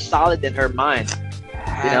so solid in her mind.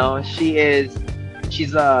 You know, she's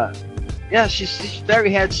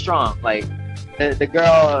very headstrong. Like the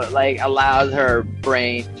girl like allows her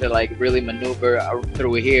brain to like really maneuver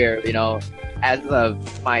through here. You know, as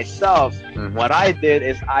of myself, Mhm. what I did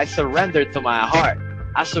is I surrendered to my heart.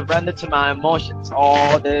 I surrendered to my emotions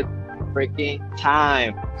all the freaking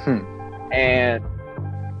time. And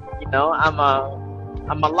you know, I'm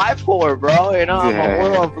a life whore, bro. You know, I'm Yeah. a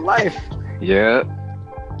whore of life. Yeah.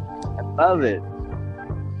 I love it.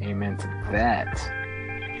 Amen to that.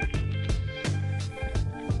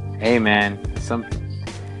 Hey, man. Some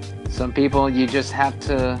people you just have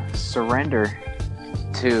to surrender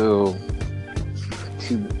to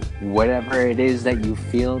whatever it is that you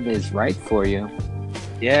feel is right for you.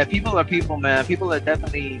 Yeah, people are people, man. People are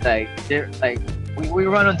definitely like they're like we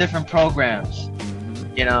run on different programs.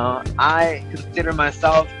 You know, I consider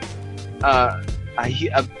myself a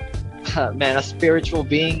spiritual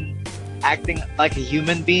being acting like a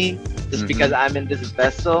human being just Mhm. because I'm in this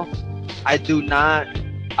vessel. I do not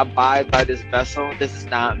abide by this vessel. This is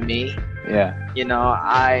not me. Yeah. You know,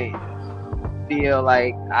 I feel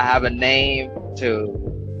like I have a name to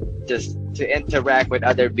interact with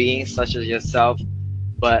other beings such as yourself,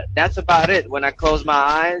 but that's about it. When I close my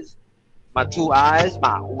eyes, my two eyes,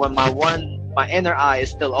 my inner eye is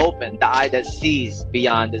still open, the eye that sees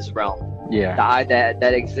beyond this realm, the Yeah. eye that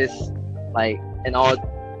exists like in all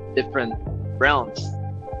different realms,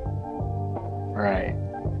 Right.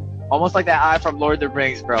 almost like that eye from Lord of the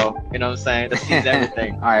Rings, bro. You know what I'm saying? That sees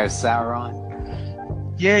everything. Eye of Sauron.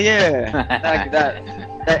 Yeah, like that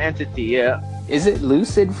entity. Yeah. Is it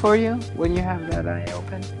lucid for you when you have that eye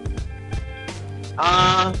open?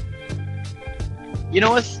 You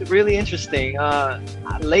know what's really interesting?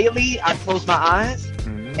 Lately, I close my eyes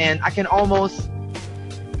Mhm. and I can almost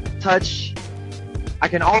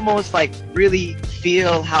like really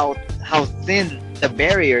feel how thin the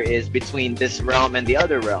barrier is between this realm and the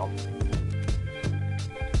other realm.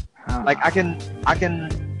 Huh. Like I can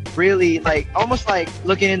really like almost like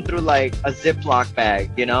looking in through like a Ziploc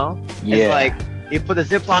bag, you know? Yeah. It's like you put a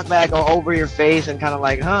Ziploc bag over your face and kind of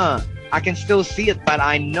like, I can still see it, but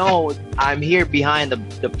I know I'm here behind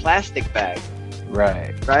the plastic bag,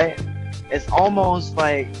 Right. right? It's almost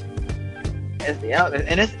like, and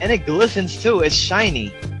it glistens too. It's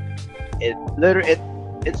shiny.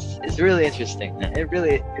 It's really interesting, man. It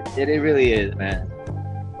really is, man.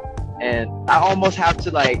 And I almost have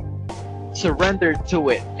to like surrender to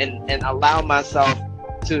it and allow myself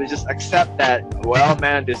to just accept that. Well,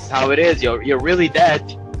 man, this is how it is. You're really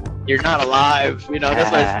dead. You're not alive. You know,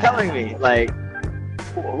 that's what it's telling me. Like,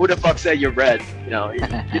 who the fuck said you're red? You know,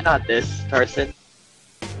 you're not this person.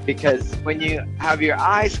 Because when you have your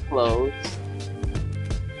eyes closed,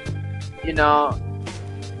 you know,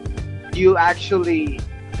 you actually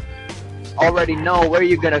already know where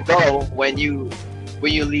you're gonna go when you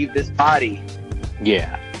leave this body.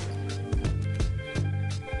 Yeah.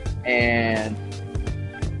 And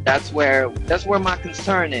that's where my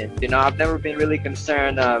concern is. You know, I've never been really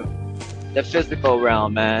concerned of the physical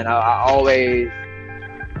realm, man. I always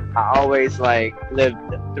like lived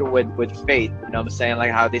through it with faith. You know what I'm saying?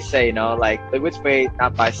 Like how they say, you know, like live with faith,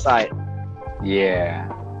 not by sight. Yeah.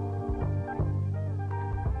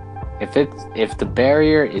 If the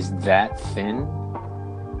barrier is that thin,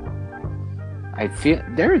 I feel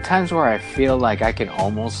there are times where I feel like I can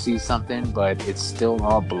almost see something, but it's still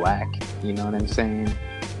all black. You know what I'm saying?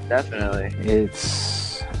 Definitely.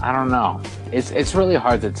 I don't know. It's really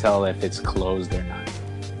hard to tell if it's closed or not.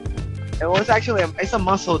 It was actually it's a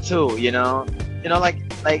muscle too. You know, like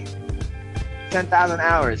 10,000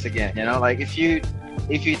 hours again. You know, like if you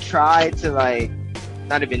try to like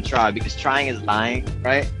not even try because trying is lying,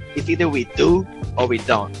 right? It's either we do or we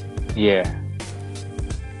don't. Yeah.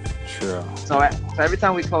 True. So every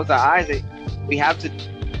time we close our eyes, we have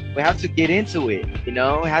to get into it. You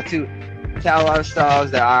know, we have to tell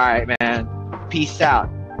ourselves that, all right, man, peace out.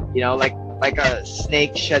 You know, like a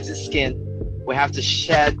snake sheds its skin, we have to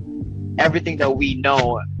shed everything that we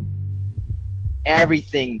know,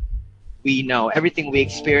 everything everything we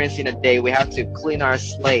experience in a day. We have to clean our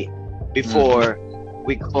slate before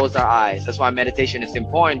we close our eyes. That's why meditation is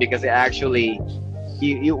important, because it actually,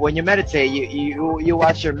 you when you meditate, you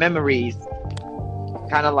watch your memories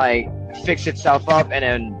kind of like fix itself up,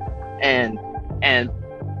 and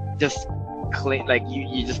just clean, like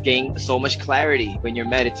you just gain so much clarity when you're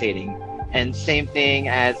meditating. And same thing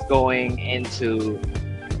as going into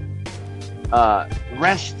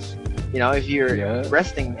rest. You know, if you're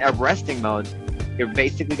resting mode, you're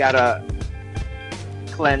basically gotta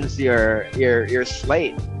cleanse your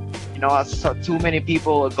slate. You know, so too many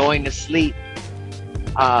people are going to sleep,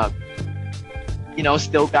 you know,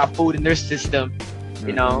 still got food in their system,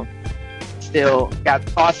 you know, still got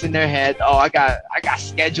thoughts in their head. Oh, I got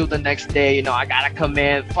scheduled the next day, you know, I gotta come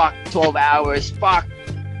in, fuck 12 hours, fuck.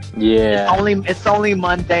 Yeah. It's only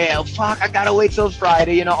Monday. Oh, fuck, I gotta wait till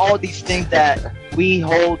Friday. You know, all these things that we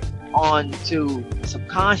hold on to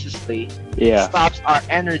subconsciously stops our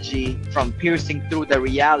energy from piercing through the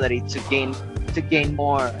reality to gain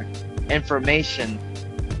more information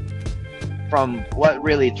from what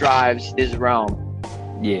really drives this realm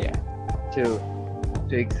to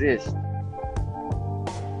exist.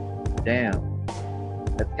 Damn,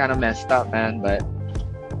 that's kind of messed up, man. But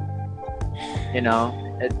you know,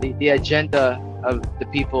 the agenda of the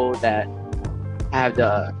people that have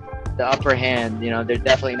the upper hand, you know, they're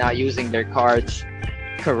definitely not using their cards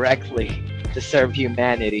correctly to serve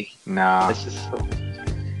humanity. No, it's just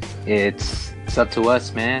it's up to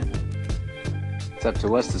us, man. It's up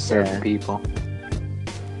to us to serve the people.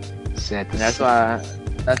 And that's why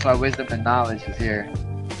wisdom and knowledge is here.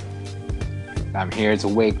 I'm here to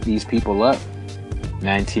wake these people up.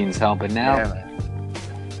 19's helping out. Yeah, man.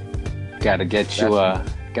 Gotta get you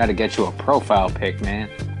a profile pic, man.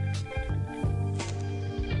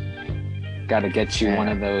 Gotta get you one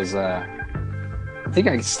of those. I think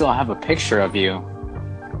I still have a picture of you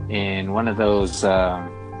in one of those. I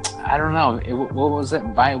don't know. What was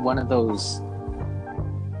it? By one of those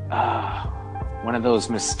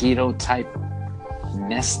mosquito type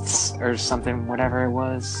nests or something. Whatever it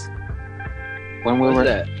was. When we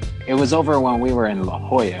were, it was over when we were in La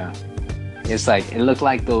Jolla. It's like, it looked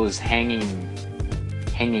like those hanging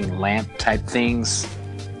lamp type things.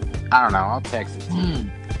 I don't know. I'll text it to you.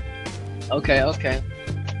 Okay.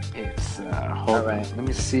 It's hold on. Let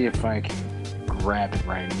me see if I can grab it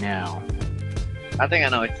right now. I think I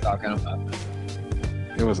know what you're talking about.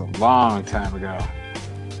 It was a long time ago.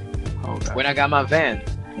 Hold on. When I got my van,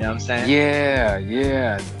 you know what I'm saying? Yeah.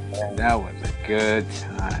 That was a good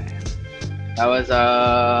time. That was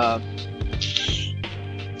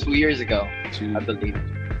 2 years ago, I believe.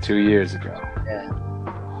 2 years ago. Yeah.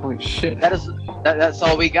 Holy shit. That's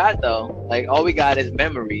all we got though. Like, all we got is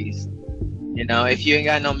memories. You know, if you ain't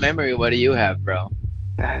got no memory, what do you have, bro?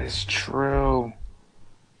 That is true.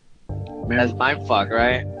 That's mindfuck,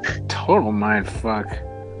 right? Total mindfuck.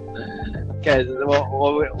 Because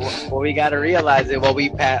what we gotta realize is the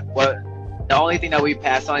only thing that we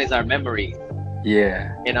pass on is our memory.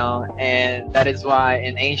 Yeah. You know, and that is why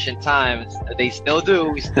in ancient times we still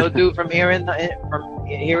do from here in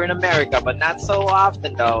America, but not so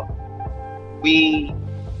often though. We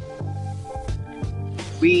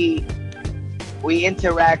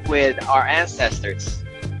interact with our ancestors.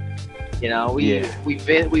 You know, we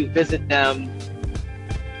visit them,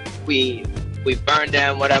 we burn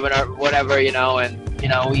them, whatever, you know, and you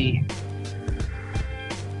know we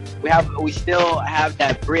still have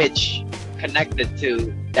that bridge connected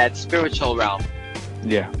to that spiritual realm.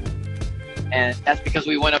 Yeah. And that's because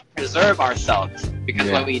we want to preserve ourselves, because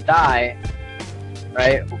when we die,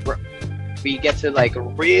 right, we get to like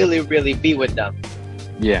really, really be with them.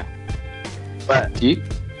 Yeah. But do you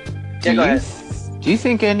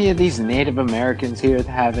think any of these Native Americans here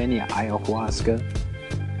have any ayahuasca?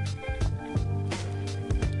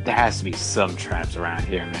 There has to be some tribes around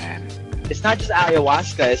here, man. It's not just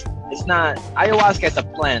ayahuasca. It's not ayahuasca. It's a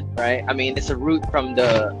plant, right? I mean, it's a root from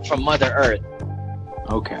Mother Earth.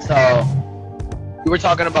 Okay. So we were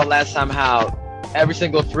talking about last time how every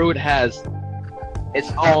single fruit has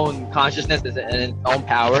its own consciousness and its own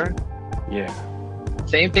power. Yeah.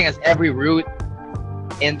 Same thing as every root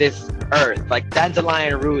in this earth. Like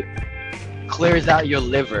dandelion root clears out your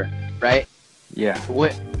liver, right? Yeah.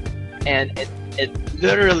 And it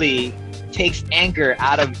literally takes anger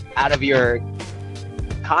out of your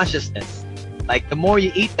consciousness. Like the more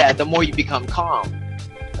you eat that, the more you become calm,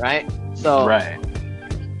 right? So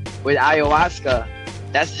with ayahuasca,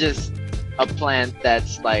 that's just a plant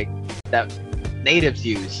that's like that natives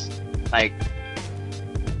use. Like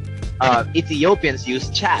Ethiopians use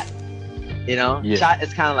chat. You know, Yeah. chat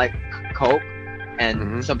is kind of like coke, and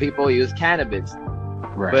Mhm. some people use cannabis.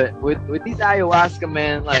 Right. But with these ayahuasca,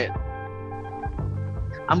 man, like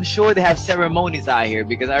I'm sure they have ceremonies out here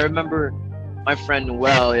because I remember my friend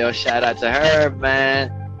Noelle, yo, shout out to her,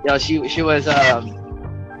 man. Yo, she was are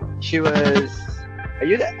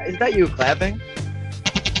you is that you clapping?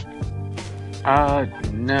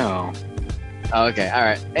 No. Oh, okay, all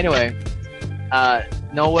right. Anyway,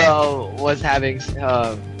 Noelle was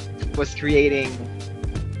was creating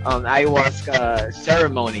ayahuasca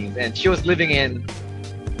ceremonies, and she was living in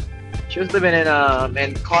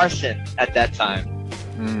Carson at that time.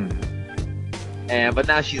 But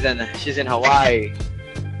now she's in Hawaii,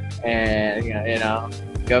 and you know,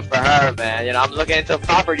 good for her, man. You know, I'm looking into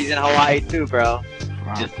properties in Hawaii too, bro.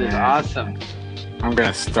 Fuck, Just is man. awesome, I'm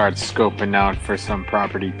gonna start scoping out for some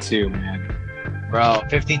property too, man. bro.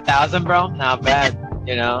 15,000, bro, not bad.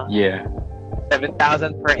 You know, Yeah.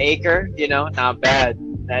 7,000 per acre. You know, not bad.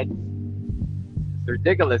 That's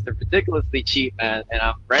ridiculous. They're ridiculously cheap, man. And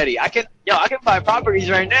I'm ready. I can buy properties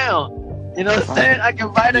right now. You know what I'm saying? I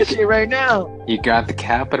can buy that shit right now. You got the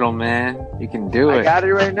capital, man. You can do I it. got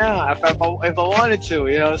it right now if I wanted to,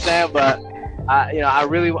 you know what I'm saying? But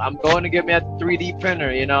I'm going to get me a 3D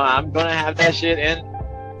printer, you know. I'm going to have that shit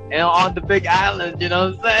on the big island, you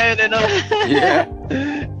know what I'm saying? You know? Yeah.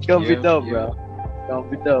 It's going to be dope, bro. It's going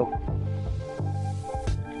to be dope.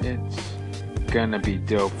 It's gonna be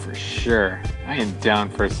dope for sure. I am down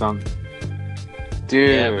for some. Dude,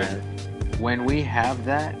 Yeah, man. when we have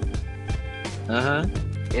that, Uh-huh.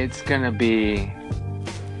 it's gonna be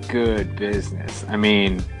good business. I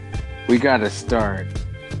mean, we gotta start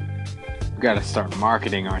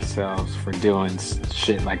marketing ourselves for doing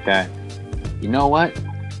shit like that. You know what?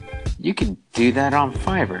 You can do that on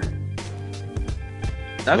Fiverr.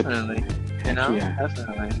 Definitely. You know? Yeah.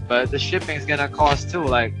 Definitely. But the shipping's going to cost too.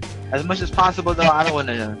 Like, as much as possible, though, I don't want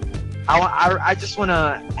to... I just want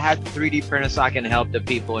to have 3D printer so I can help the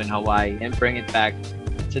people in Hawaii and bring it back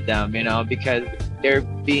to them, you know, because they're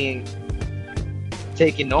being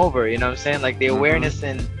taken over, you know what I'm saying? Like the awareness,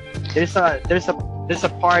 and there's a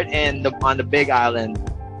part on the Big Island,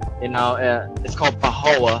 you know, it's called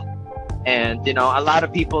Pahoa, and you know, a lot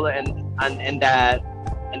of people in that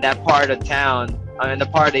part of town, in the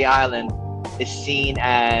part of the island, is seen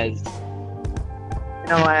as, you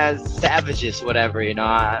know, as savages, whatever, you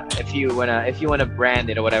know, if you wanna brand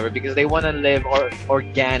it or whatever, because they want to live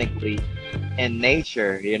organically in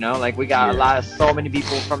nature, you know. Like we got so many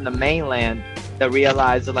people from the mainland that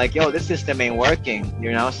realize that, like, yo, this system ain't working,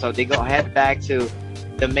 you know, so they head back to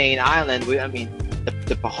the main island.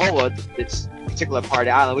 The Pahoa, this particular part of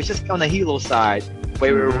the island, which is on the Hilo side,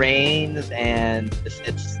 where it rains and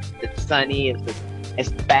it's sunny, it's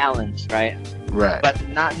balanced, right? Right. But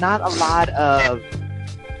not a lot of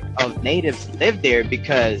natives live there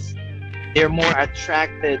because they're more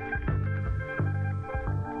attracted,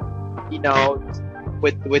 you know,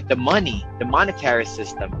 with the money, the monetary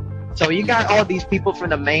system. So you got all these people from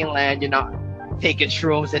the mainland, you know, taking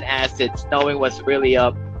shrooms and acids, knowing what's really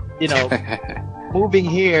up, you know, moving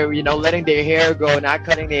here, you know, letting their hair grow, not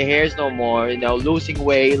cutting their hairs no more, you know, losing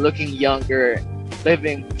weight, looking younger,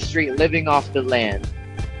 living off the land.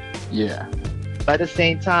 Yeah. But at the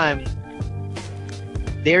same time,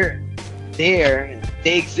 they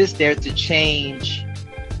exist there to change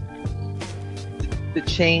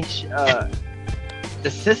the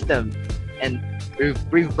system and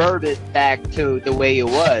revert it back to the way it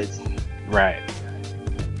was. Right.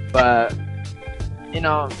 But you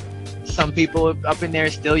know, some people up in there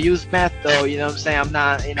still use meth, though. You know what I'm saying? I'm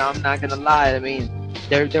not gonna lie. I mean,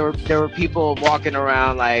 there were people walking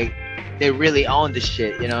around like they really own the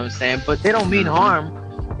shit. You know what I'm saying? But they don't mean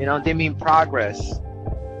harm. You know, they mean progress.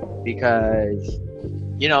 Because,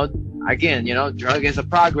 you know, again, you know, drug is a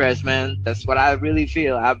progress, man. That's what I really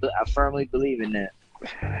feel. I firmly believe in that.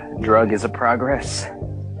 Drug is a progress.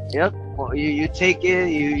 Yep. Well, you take it,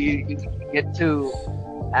 you get to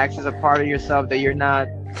act as a part of yourself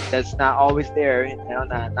that's not always there, you know,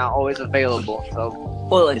 not always available. So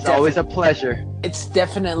Well, it's always a pleasure. It's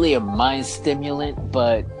definitely a mind stimulant,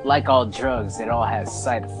 but like all drugs, it all has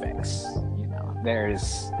side effects. You know,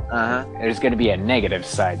 there's going to be a negative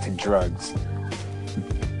side to drugs.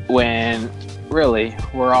 When really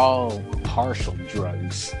we're all partial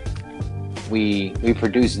drugs. We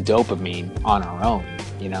produce dopamine on our own,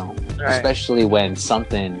 you know, Right. especially when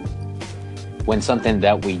something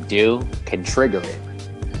that we do can trigger it.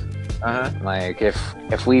 Like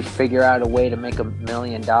if we figure out a way to make $1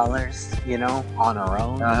 million, you know, on our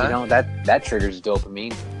own, you know, that triggers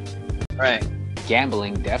dopamine. Right.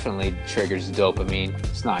 gambling definitely triggers dopamine.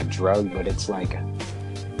 It's not a drug, but it's like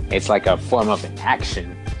a form of an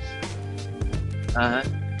action.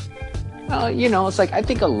 You know, it's like I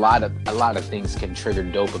think a lot of things can trigger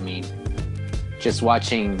dopamine. Just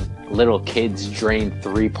watching little kids drain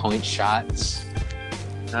 3-point shots.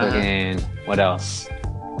 And what else?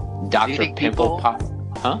 Dr. Pimple Pop.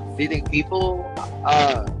 Huh? Do you think people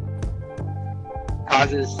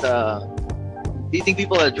causes? Do you think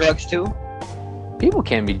people are drugs too? People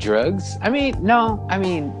can be drugs. I mean, no. I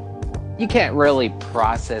mean, you can't really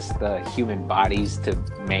process the human bodies to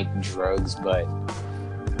make drugs, but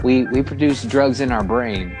we produce drugs in our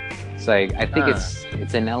brain. It's like I think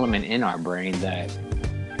it's an element in our brain that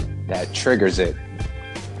triggers it.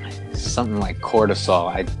 Something like cortisol.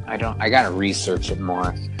 I gotta research it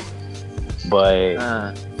more.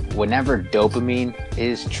 But whenever dopamine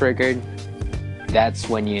is triggered, that's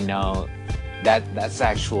when you know that's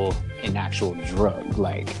an actual drug.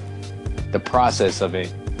 Like the process of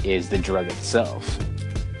it is the drug itself.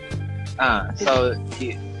 So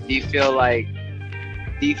do you feel like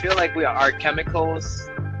our chemicals?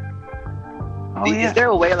 Is there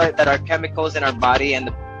a way like that our chemicals in our body and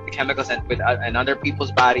the chemicals in other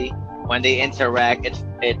people's body, when they interact,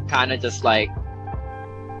 it kind of just like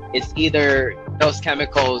it's either those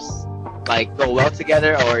chemicals like go well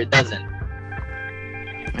together or it doesn't?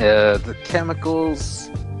 The chemicals,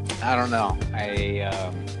 I don't know.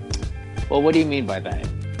 Well, what do you mean by that?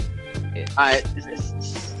 I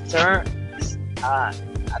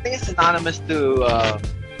think it's synonymous to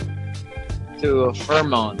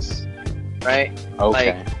pheromones, right?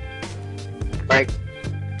 Okay. Like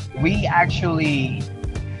we actually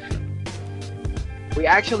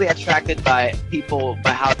attracted by people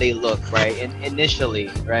by how they look, right? Initially,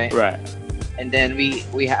 right? Right. And then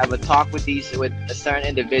we have a talk with a certain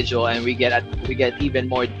individual, and we get even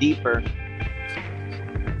more deeper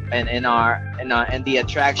in the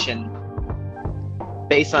attraction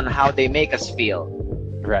based on how they make us feel.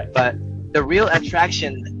 Right. But the real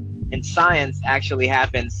attraction in science actually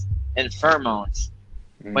happens in pheromones.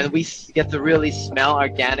 When we get to really smell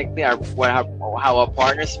organically how a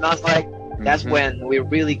partner smells like, that's when we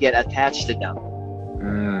really get attached to them.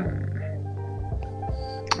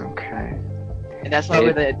 Okay. And that's why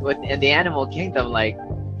in the animal kingdom, like,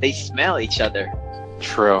 they smell each other.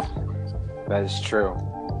 True. That is true.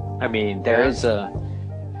 I mean,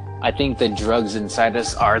 I think the drugs inside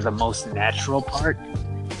us are the most natural part.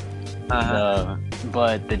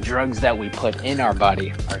 But the drugs that we put in our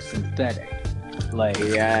body are synthetic. Like,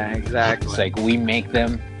 yeah, exactly. It's like we make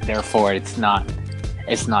them, therefore it's not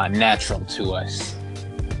natural to us.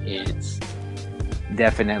 It's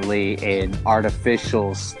definitely an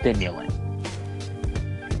artificial stimulant,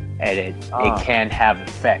 and it can have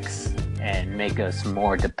effects and make us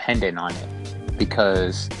more dependent on it,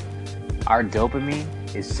 because our dopamine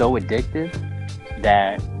is so addictive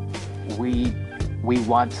that we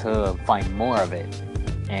want to find more of it,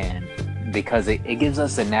 and because it gives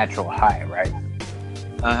us a natural high, right?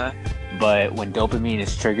 But when dopamine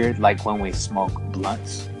is triggered, like when we smoke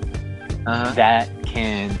blunts, that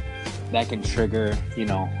can trigger, you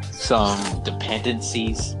know, some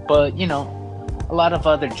dependencies. But, you know, a lot of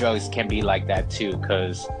other drugs can be like that too,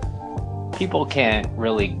 because people can't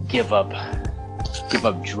really give up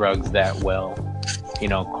drugs that well, you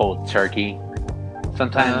know, cold turkey.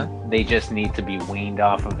 Sometimes they just need to be weaned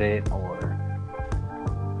off of it, or,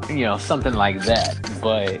 you know, something like that.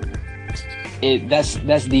 But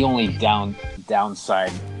that's the only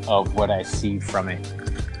downside of what I see from it,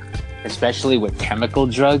 especially with chemical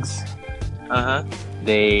drugs.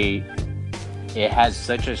 It has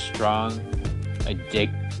such a strong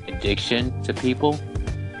addiction to people,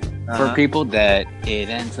 for people, that it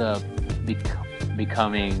ends up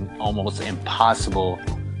becoming almost impossible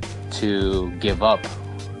to give up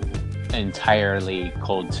entirely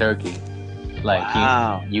cold turkey. Like,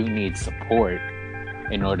 you need support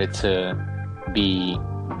in order to be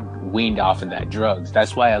weaned off of that drugs.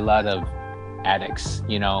 That's why a lot of addicts,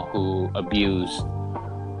 you know, who abuse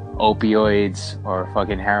opioids or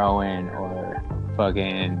fucking heroin or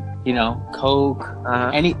fucking, you know, coke,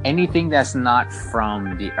 anything that's not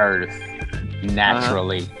from the earth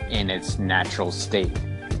naturally in its natural state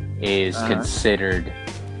is considered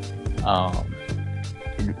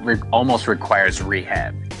almost requires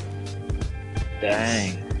rehab.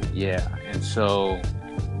 Dang. Yeah. And so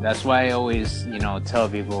that's why I always, you know, tell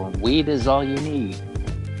people weed is all you need,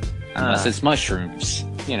 unless it's mushrooms,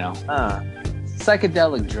 you know.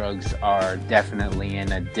 Psychedelic drugs are definitely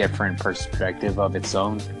in a different perspective of its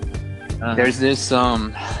own. There's this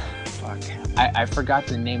I forgot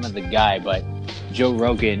the name of the guy, but Joe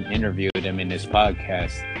Rogan interviewed with him in his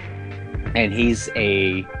podcast, and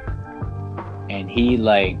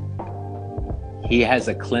he has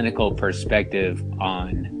a clinical perspective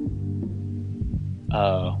on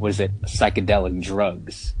psychedelic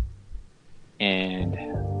drugs, and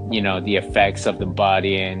the effects of the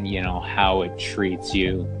body, and how it treats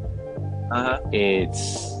you.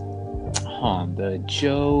 It's the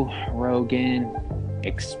Joe Rogan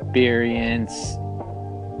Experience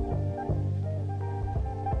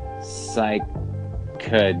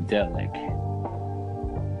Psychedelic.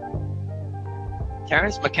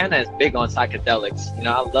 Terrence McKenna is big on psychedelics.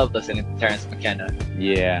 I love listening to Terrence McKenna.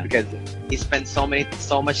 Yeah. Because he spends so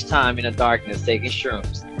much time in the darkness taking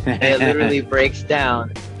shrooms. And it literally breaks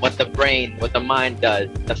down what the mind does,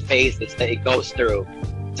 the phases that it goes through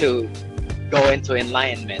to go into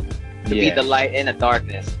enlightenment, to be the light in the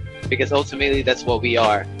darkness. Because ultimately that's what we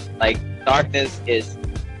are. Like, darkness is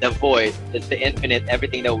the void, it's the infinite,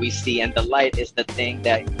 everything that we see, and the light is the thing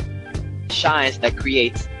that shines, that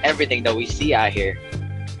creates everything that we see out here.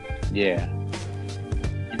 Yeah.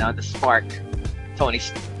 The spark. Tony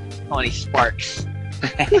Sparks.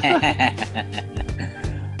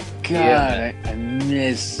 God, I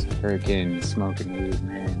miss freaking smoking weed,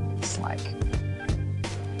 man. It's like,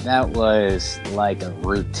 that was like a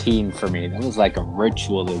routine for me. That was like a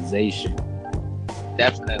ritualization.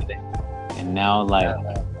 Definitely. And now, like,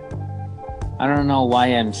 I don't know why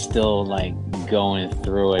I'm still like going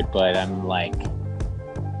through it, but I'm like,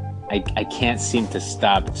 I can't seem to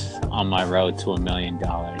stop on my road to $1 million.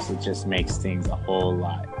 It just makes things a whole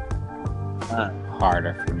lot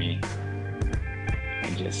harder for me.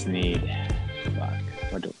 I just need,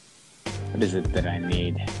 what is it that I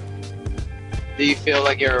need? Do you feel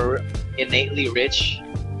like you're innately rich?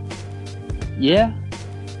 Yeah.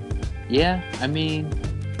 I mean,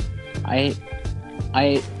 I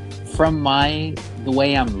from the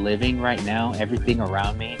way I'm living right now, everything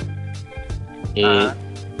around me,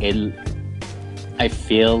 I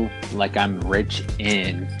feel like I'm rich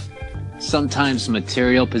in sometimes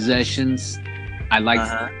material possessions.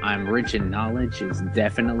 I'm rich in knowledge is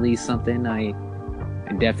definitely something I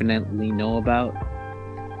definitely know about.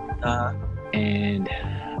 And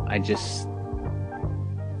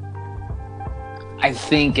I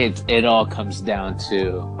think it all comes down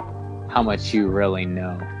to how much you really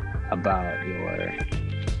know about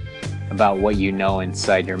what you know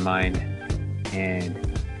inside your mind, and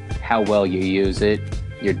how well you use it.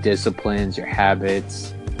 Your disciplines, your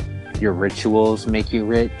habits, your rituals make you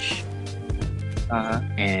rich.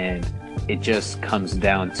 And it just comes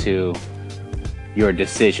down to your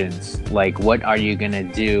decisions. Like, what are you gonna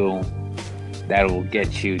do that will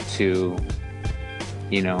get you to,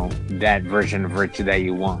 that version of rich that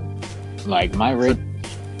you want? Like, my rich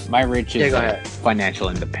is like financial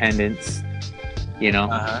independence,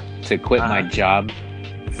 to quit my job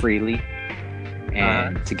freely.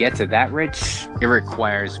 And to get to that rich, it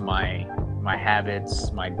requires my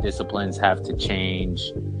habits, my disciplines have to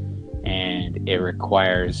change, and it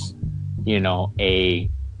requires, a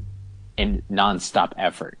non-stop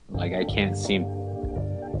effort. Like, I can't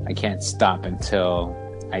stop until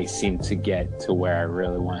I seem to get to where I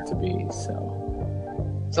really want to be. So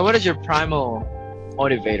what is your primal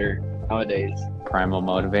motivator nowadays? Primal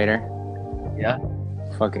motivator? Yeah.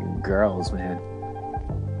 Fucking girls, man.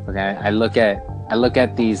 Okay, I look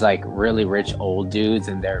at these like really rich old dudes,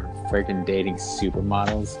 and they're freaking dating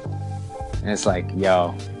supermodels, and it's like,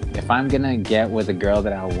 yo, if I'm gonna get with a girl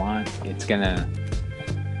that I want, it's gonna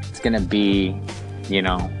be,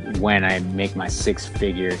 when I make my 6,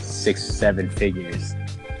 7 figures,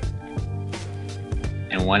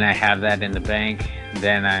 and when I have that in the bank,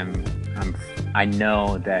 then I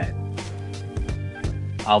know that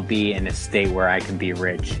I'll be in a state where I can be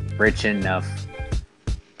rich enough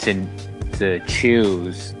to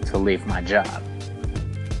choose to leave my job.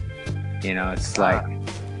 It's like,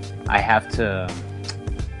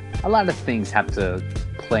 a lot of things have to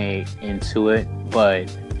play into it, but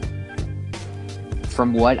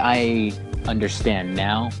from what I understand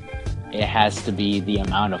now, it has to be the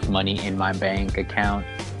amount of money in my bank account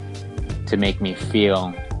to make me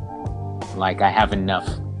feel like I have enough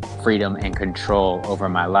freedom and control over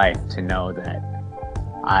my life to know that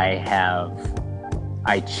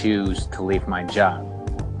I choose to leave my job.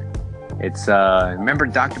 It's remember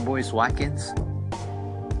Dr. Boyce Watkins?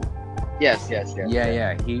 Yes.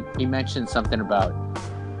 Yeah. He mentioned something about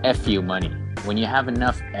FU money. When you have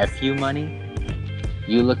enough FU money,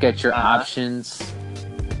 you look at your options,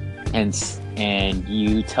 and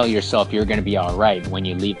you tell yourself you're going to be all right when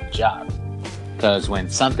you leave the job. Because when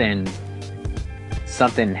something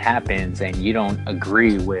happens and you don't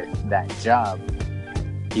agree with that job,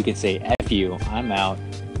 You can say, F you, I'm out.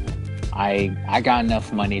 I got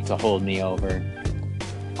enough money to hold me over.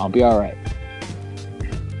 I'll be alright.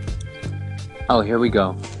 Oh, here we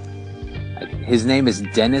go. His name is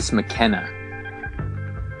Dennis McKenna.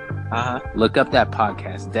 Look up that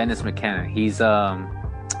podcast, Dennis McKenna. He's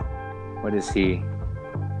what is he?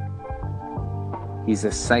 He's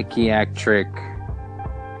a psychiatric.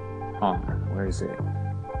 Oh, where is it?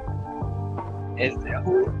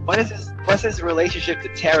 What's his relationship to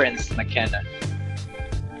Terrence McKenna?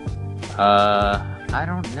 I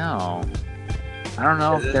don't know. I don't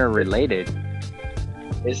know if they're related.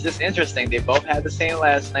 It's just interesting. They both have the same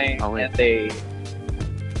last name, and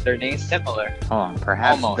their names similar. Hold on,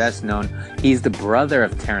 perhaps Almost. best known. He's the brother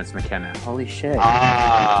of Terrence McKenna. Holy shit.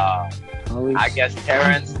 I guess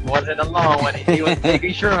Terrence wasn't alone when he was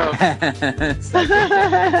taking shrooms.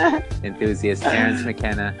 Enthusiast Terrence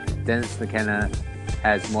McKenna. Dennis McKenna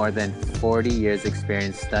has more than 40 years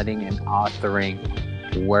experience studying and authoring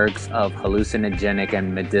works of hallucinogenic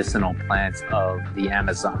and medicinal plants of the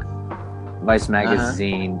Amazon. Vice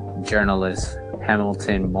magazine journalist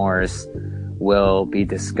Hamilton Morris will be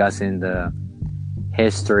discussing the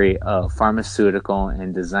history of pharmaceutical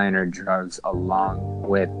and designer drugs along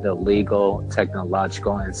with the legal,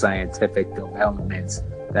 technological, and scientific developments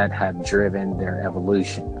that have driven their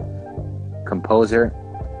evolution. Composer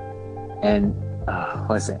and I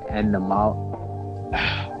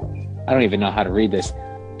don't even know how to read this.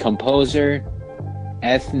 Composer,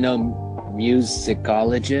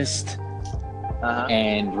 ethnomusicologist,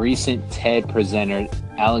 and recent TED presenter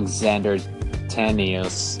Alexander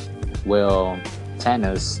Tanos will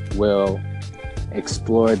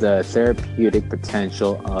explore the therapeutic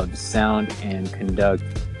potential of sound and conduct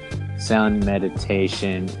sound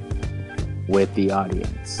meditation with the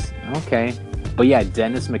audience. Okay. But yeah,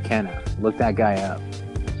 Dennis McKenna. Look that guy up.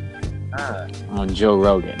 On Joe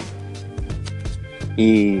Rogan.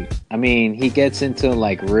 He gets into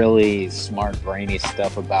like really smart, brainy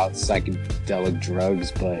stuff about psychedelic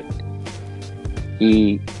drugs, but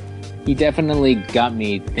he definitely got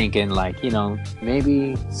me thinking, like,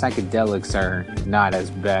 maybe psychedelics are not as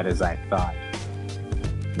bad as I thought.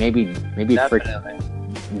 Maybe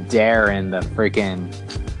Dare and the freaking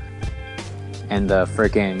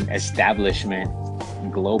establishment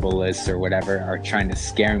globalists or whatever are trying to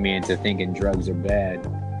scare me into thinking drugs are bad.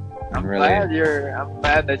 I'm glad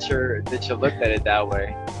that you looked at it that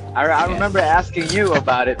way. I remember asking you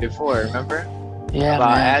about it before, remember? Yeah,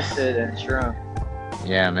 about man. acid and shroom.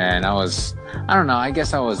 Yeah, man. I don't know, I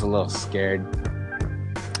guess I was a little scared.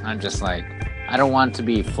 I'm just like, I don't want to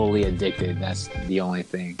be fully addicted. That's the only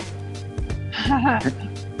thing.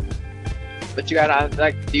 But you gotta,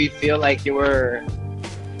 like, do you feel like you were,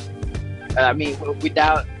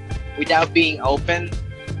 without being open,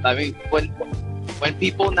 when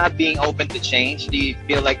people not being open to change, do you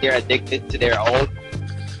feel like they're addicted to their old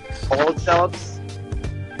selves?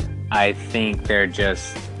 I think they're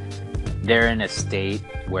in a state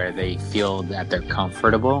where they feel that they're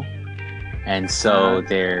comfortable, and so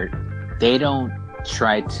they don't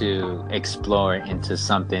try to explore into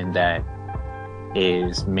something that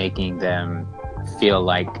is making them feel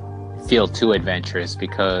too adventurous,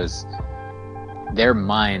 because their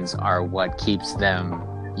minds are what keeps them,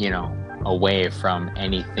 away from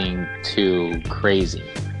anything too crazy.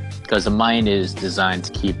 Because the mind is designed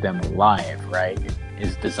to keep them alive, right? It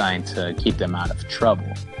is designed to keep them out of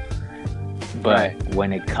trouble. But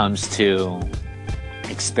when it comes to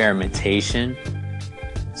experimentation,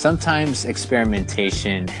 sometimes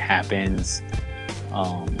experimentation happens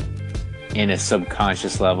in a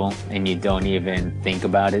subconscious level, and you don't even think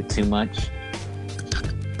about it too much.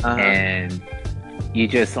 And you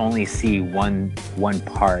just only see one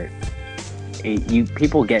part.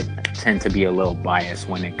 People tend to be a little biased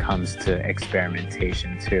when it comes to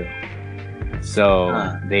experimentation too.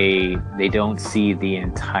 So they don't see the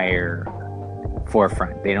entire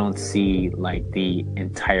forefront. They don't see like the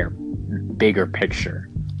entire bigger picture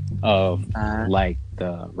of like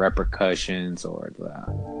the repercussions or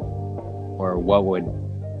what would,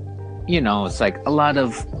 it's like a lot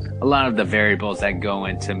of the variables that go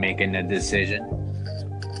into making a decision.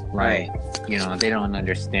 Right. They don't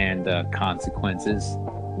understand the consequences,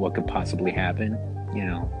 what could possibly happen.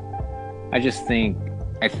 I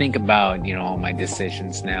think about, all my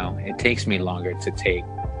decisions now. It takes me longer to take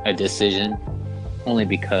a decision, only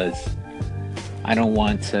because I don't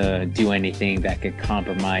want to do anything that could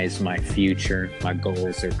compromise my future, my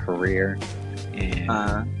goals or career. And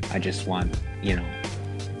I just want,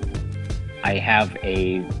 I have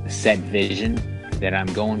a set vision that I'm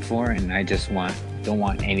going for, and I just don't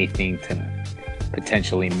want anything to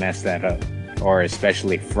potentially mess that up. or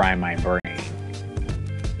especially fry my brain.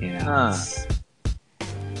 You know, Huh.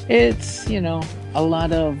 it's a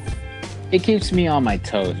lot of. It keeps me on my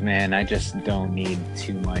toes, man. I just don't need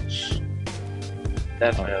too much.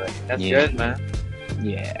 Definitely. That's Yeah. good, man.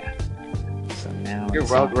 Yeah. So now You're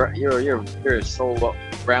it's well. on- You're so well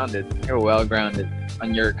grounded. You're well grounded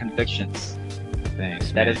on your convictions. Thanks,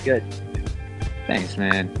 That man. is good. Thanks,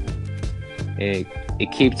 man. It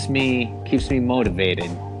keeps me motivated,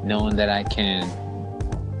 knowing that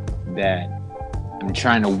I'm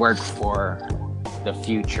trying to work for the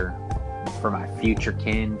future, for my future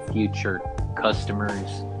kin, future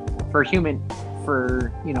customers, for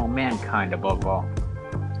mankind above all.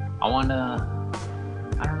 I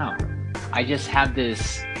don't know. I just have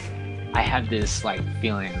this like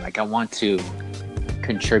feeling like I want to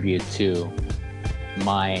contribute to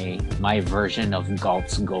my version of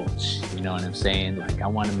Galt's Gulch. You know what I'm saying? Like I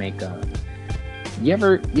want to make a. You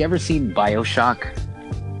ever seen BioShock?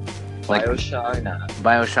 Like Bioshock. Nah.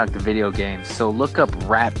 BioShock the video game. So look up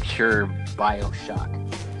Rapture BioShock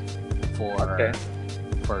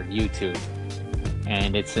for YouTube,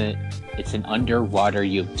 and it's an underwater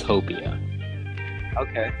utopia,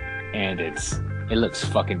 Okay. and it looks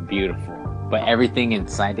fucking beautiful. But everything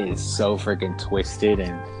inside it is so freaking twisted,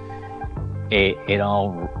 and it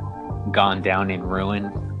all gone down in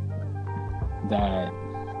ruin that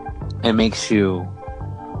it makes you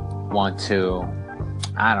want to.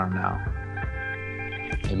 I don't know.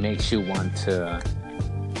 It makes you want to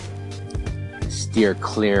steer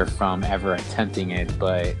clear from ever attempting it,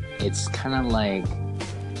 but it's kind of like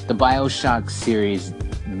the BioShock series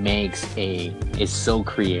is so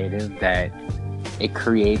creative that it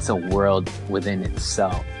creates a world within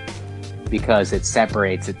itself because it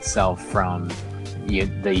separates itself from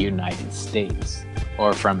the United States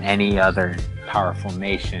or from any other powerful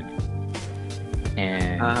nation.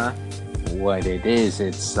 And what it is,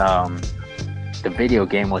 it's the video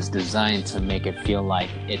game was designed to make it feel like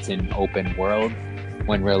it's an open world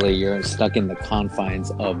when really you're stuck in the confines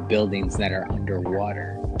of buildings that are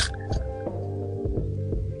underwater.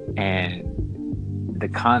 And the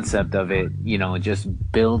concept of it, just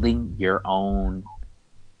building your own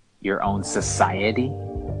society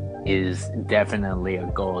is definitely a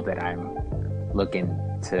goal that I'm looking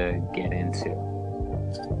to get into.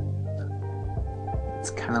 It's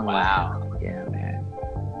kind of Wow. yeah, man.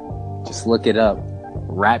 Just look it up,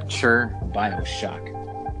 Rapture BioShock.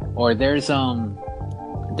 Or there's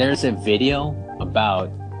a video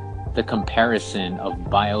about the comparison of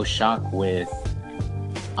BioShock with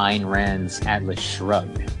Ayn Rand's Atlas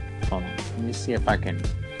Shrugged. Hold on, let me see if I can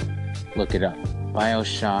look it up.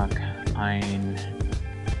 BioShock, Ayn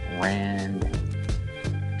Rand,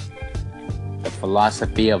 the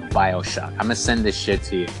philosophy of BioShock. I'm gonna send this shit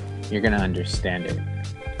to you. You're gonna understand it.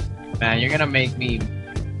 Man, you're gonna make me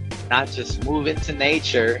not just move into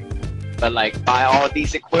nature, but like buy all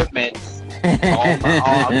these equipment,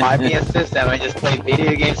 buy me a system and just play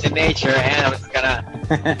video games in nature, and I'm just gonna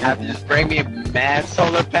have to just bring me mad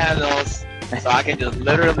solar panels so I can just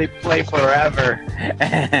literally play forever.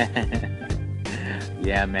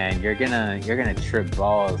 Yeah, man, you're gonna trip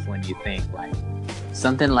balls when you think like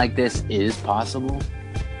something like this is possible.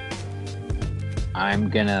 I'm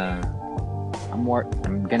gonna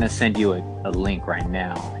send you a link right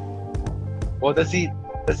now. Well, does he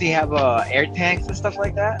have air tanks and stuff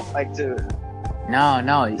like that? Like to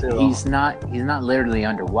No, So- he's not literally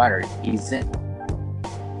underwater. He's in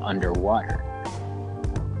underwater.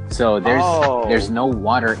 So there's no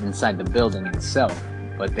water inside the building itself,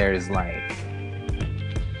 but there's a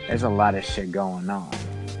lot of shit going on.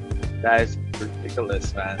 that is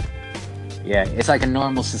ridiculous, man. Yeah, it's like a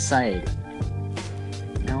normal society.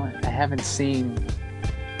 You know what? I haven't seen.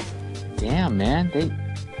 Damn, man,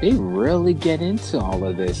 they really get into all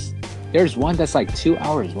of this. There's one that's like 2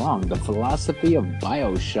 hours long. The philosophy of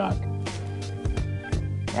BioShock.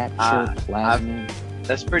 Rapture, plasmid.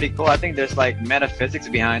 That's pretty cool. I think there's like metaphysics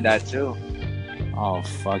behind that too. Oh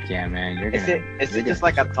fuck yeah, man! Is it just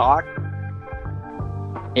like a talk?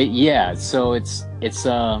 Yeah, so it's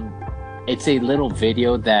a little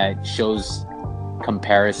video that shows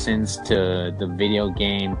comparisons to the video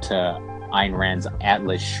game to Ayn Rand's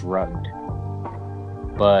Atlas Shrugged.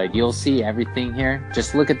 But you'll see everything here.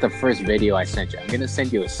 Just look at the first video I sent you. I'm gonna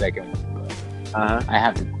send you a second one, but I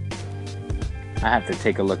have to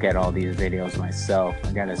take a look at all these videos myself.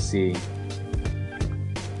 I gotta see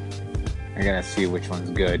which one's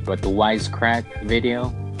good. But the Wisecrack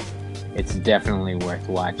video, it's definitely worth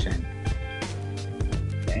watching.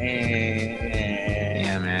 Dang.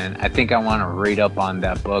 Yeah, man. I think I want to read up on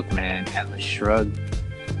that book, man. Atlas Shrugged.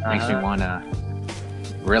 Makes me want to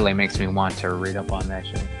really makes me want to read up on that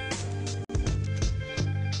shit.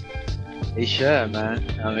 You should, man.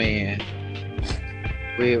 I mean,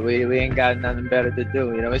 we ain't got nothing better to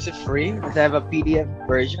do. You know, is it free? Does it have a PDF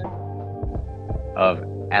version? Of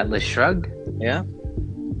Atlas Shrugged? Yeah.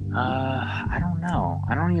 I don't know.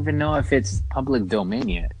 I don't even know if it's public domain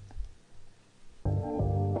yet.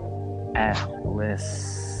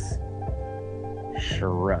 Atlas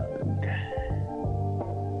Shrugged.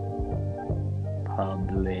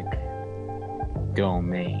 Public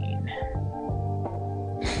domain.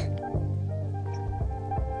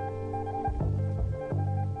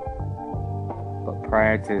 But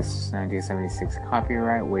prior to 1976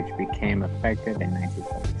 copyright, which became effective in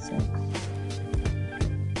 1976.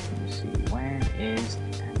 Let me see, when is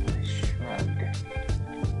Atlas Shrugged?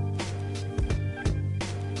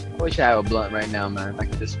 I wish I had a blunt right now, man. I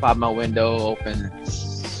could just pop my window open and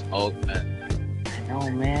smoke, man. I know,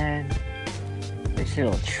 man. This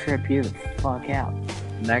shit'll trip you the fuck out.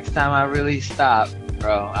 Next time I really stop,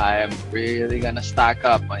 bro, I am really gonna stock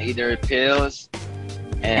up on either pills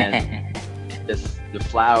and just the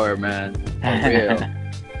flower, man. For real.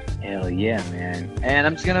 Hell yeah, man. And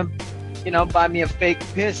I'm just gonna, buy me a fake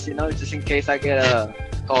piss, just in case I get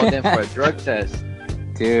called in for a drug test.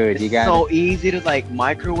 Dude, It's you got so easy to like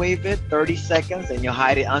microwave it, 30 seconds, and you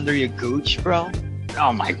hide it under your gooch, bro.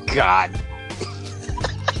 Oh my god.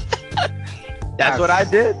 That's what I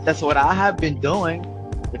did. That's what I have been doing.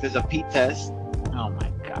 If it's a pee test. Oh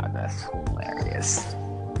my god, that's hilarious.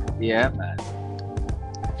 Yeah, man.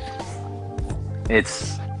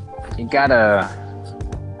 It's you gotta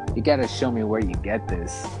show me where you get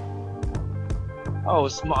this. Oh,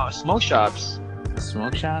 smoke shops.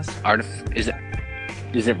 Smoke shops?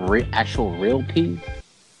 Is it actual real pee?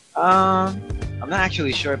 I'm not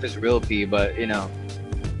actually sure if it's real pee, but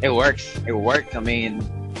it works. It worked. I mean,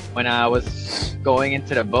 when I was going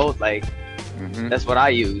into the boat, like that's what I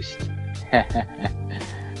used.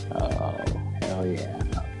 Oh, hell yeah.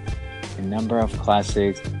 A number of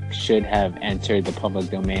classics should have entered the public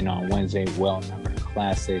domain on Wednesday. Well-numbered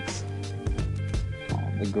classics.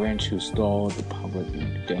 The Grinch Who Stole the Public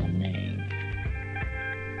Domain.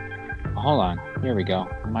 Hold on. Here we go.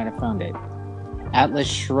 I might have found it. Atlas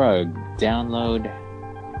Shrugged. Download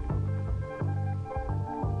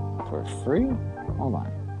for free? Hold on.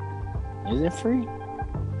 Is it free?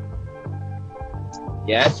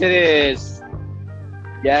 Yes, it is.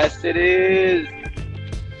 Yes, it is.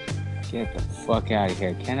 Get the fuck out of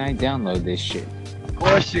here. Can I download this shit? Of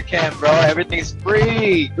course you can, bro. Everything's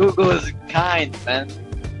free. Google is kind, man.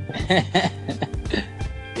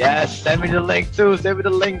 Yes, send me the link too. Send me the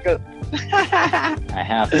link. I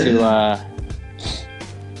have to,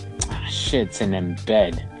 shit, it's an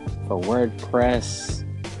embed for WordPress.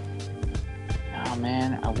 Oh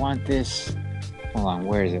man, I want this. Hold on,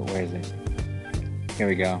 where is it? Here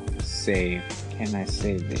we go. Save. Can I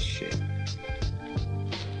save this shit?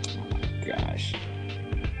 Oh my gosh.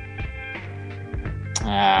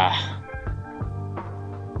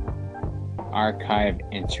 Archive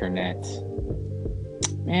internet.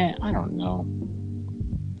 Man, I don't know.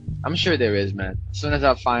 I'm sure there is, man. As soon as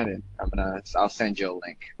I find it, I'll send you a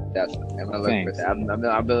link. Definitely. I'm gonna look for that.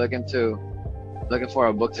 I've been looking for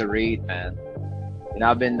a book to read, man.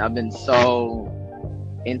 I've been so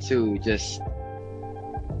into just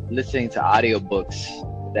listening to audiobooks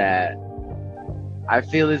that I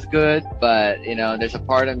feel is good, but there's a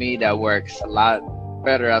part of me that works a lot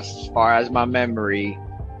better as far as my memory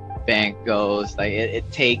bank goes. Like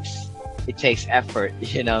it takes effort,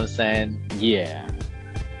 you know what I'm saying? Yeah.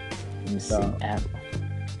 Let me see.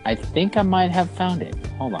 I think I might have found it.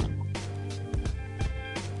 Hold on.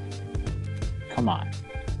 Come on.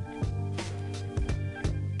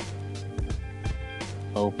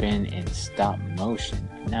 Open in stop motion.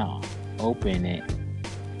 No. Open it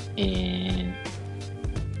in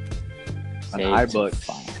On save iBooks,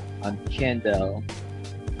 file. on Kindle.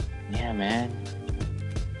 Yeah, man.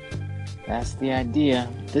 That's the idea.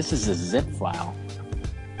 This is a zip file.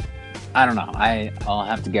 I don't know. I'll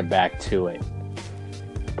have to get back to it.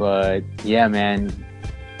 But yeah, man.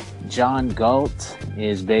 John Galt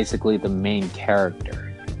is basically the main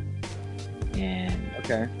character. And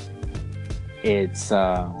Okay. it's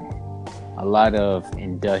a lot of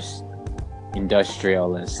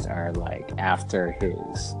industrialists are like after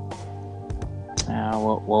his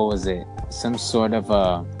what was it, some sort of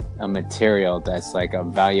a material that's like a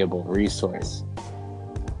valuable resource,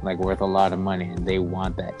 like worth a lot of money, and they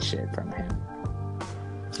want that shit from him.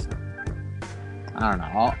 I don't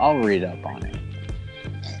know, I'll read up on it.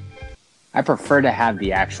 I prefer to have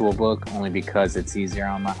the actual book only because it's easier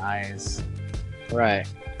on my eyes, Right.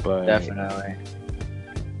 but Definitely.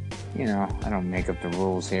 I don't make up the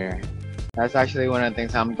rules here. That's actually one of the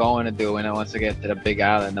things I'm going to do when I once I get to the Big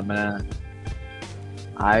Island.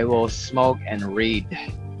 I will smoke and read. There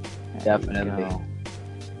Definitely. you go.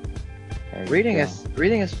 There you Reading go.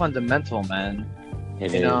 is fundamental, man.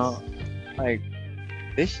 It You is. know, like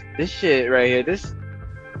this shit right here. This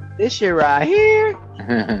shit right here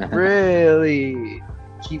really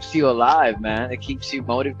keeps you alive, man. It keeps you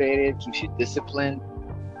motivated, keeps you disciplined.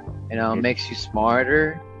 Makes you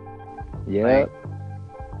smarter. Yep.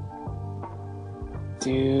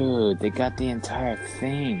 Dude, they got the entire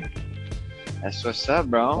thing. That's what's up,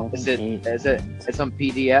 bro. It's on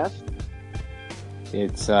PDF?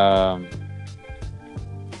 It's a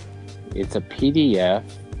PDF.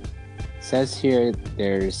 It says here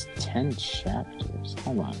there's 10 chapters.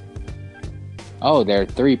 Hold on. Oh, there are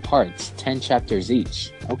 3 parts, 10 chapters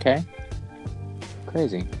each. Okay.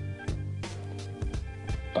 Crazy.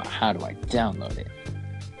 But how do I download it?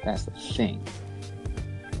 That's the thing.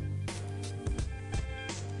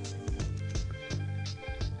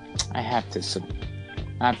 I have to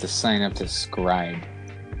sign up to Scribe.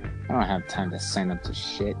 I don't have time to sign up to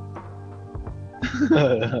shit.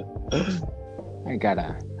 I got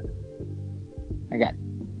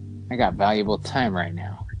valuable time right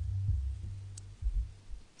now.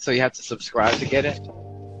 So you have to subscribe to get it?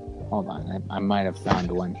 Hold on, I might have found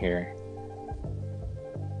one here.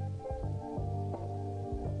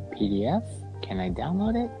 PDF? Can I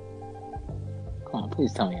download it? Come on,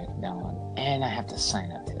 please tell me I can download it. And I have to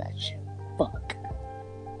sign up to that shit. Fuck.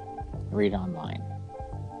 Read online.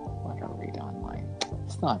 What a read online.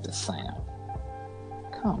 Still have to sign up.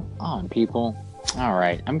 Come on, people.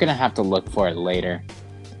 Alright, I'm gonna have to look for it later.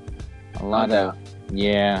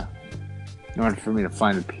 Yeah. In order for me to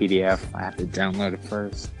find the PDF, I have to download it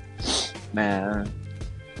first. Man.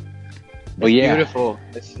 But It's yeah. beautiful.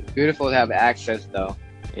 It's beautiful to have access, though.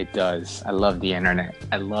 It does. I love the internet.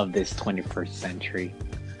 I love this 21st century.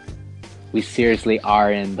 We seriously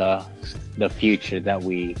are in the future that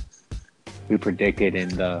we predicted in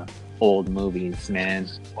the old movies, man.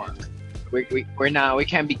 We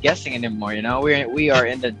can't be guessing anymore. We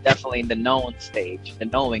are definitely in the known stage, the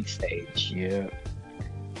knowing stage. Yeah.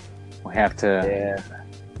 We have to. Yeah.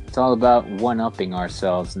 It's all about one-upping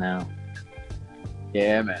ourselves now.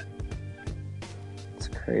 Yeah, man. It's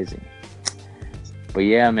crazy. But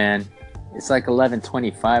yeah, man. It's like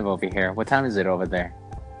 11:25 over here. What time is it over there?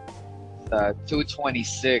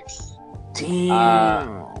 2:26.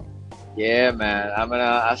 Damn. Yeah, man.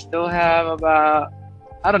 I still have about.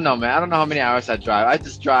 I don't know, man. I don't know how many hours I drive. I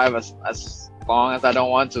just drive as long as I don't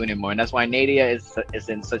want to anymore, and that's why Nadia is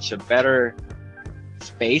in such a better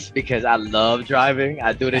space because I love driving.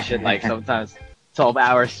 I do this shit like sometimes 12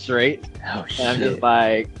 hours straight, Oh shit. and I'm just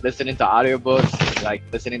like listening to audiobooks, like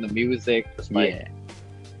listening to music, just like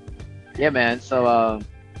yeah, man. So I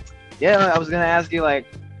was gonna ask you like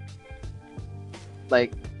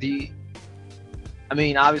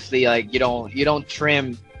obviously like you don't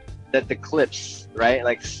trim the clips, right?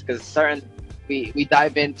 Like because we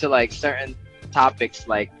dive into like certain topics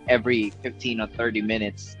like every 15 or 30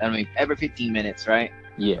 minutes. Every 15 minutes, right?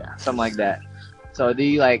 Yeah. Something like that. So do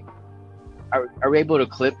you like are we able to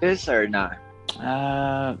clip this or not?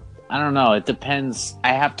 I don't know. It depends.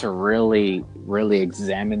 I have to really, really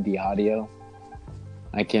examine the audio.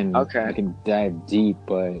 I can dive deep,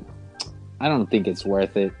 but I don't think it's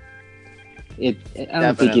worth it. I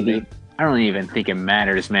don't even think it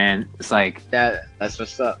matters, man. It's like that's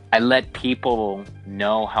what's up. I let people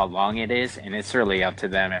know how long it is, and it's really up to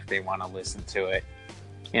them if they want to listen to it.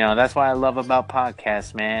 That's what I love about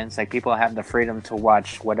podcasts, man. It's like people have the freedom to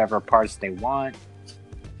watch whatever parts they want.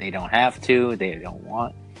 They don't have to. If they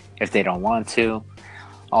don't want to.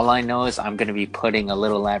 All I know is I'm going to be putting a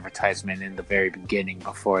little advertisement in the very beginning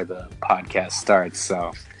before the podcast starts.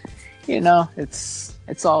 So, it's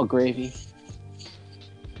all gravy.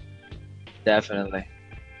 Definitely.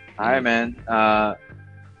 All right, man.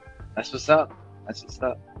 That's what's up.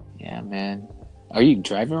 Yeah, man. Are you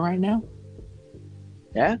driving right now?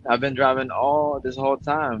 Yeah, I've been driving this whole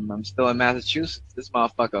time. I'm still in Massachusetts. This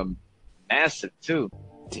motherfucker massive too.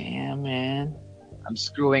 Damn, man. I'm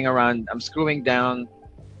screwing down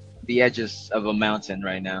the edges of a mountain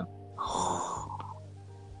right now.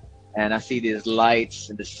 And I see these lights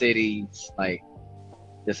in the cities like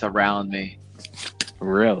just around me.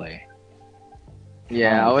 Really?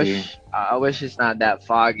 Yeah, Oh, I wish it's not that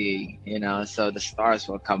foggy, so the stars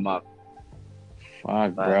will come up.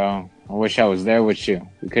 Fuck, bro. I wish I was there with you.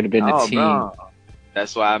 We could have been a team. Bro.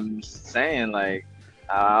 That's why I'm saying, like,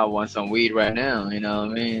 I want some weed right now, you know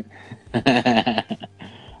what I mean?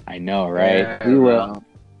 I know, right? Yeah, we will. bro.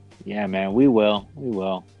 Yeah, man, we will.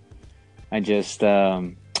 I just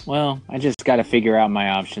I just got to figure out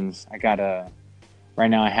my options. Right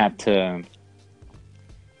now I have to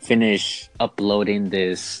finish uploading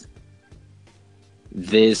this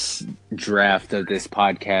draft of this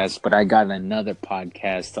podcast, but I got another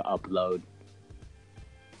podcast to upload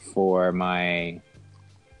for my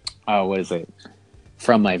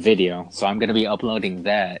from my video. So I'm going to be uploading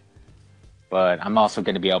that, but I'm also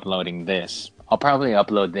going to be uploading this. I'll probably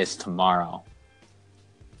upload this tomorrow.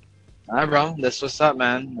 All right, bro. That's what's up,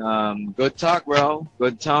 man. Good talk, bro.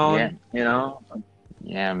 Good tone. Yeah. You know.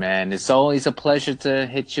 Yeah, man. It's always a pleasure to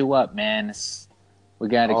hit you up, man. We're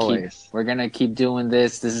gonna keep doing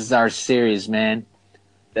this. This is our series, man.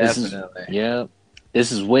 Definitely.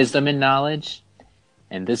 This is Wisdom and Knowledge,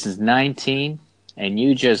 and this is 19, and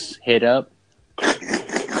you just hit up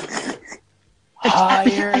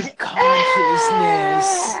higher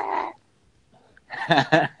consciousness.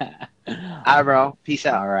 All right, bro. Peace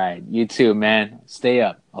out. All right, you too, man. Stay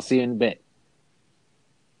up. I'll see you in a bit.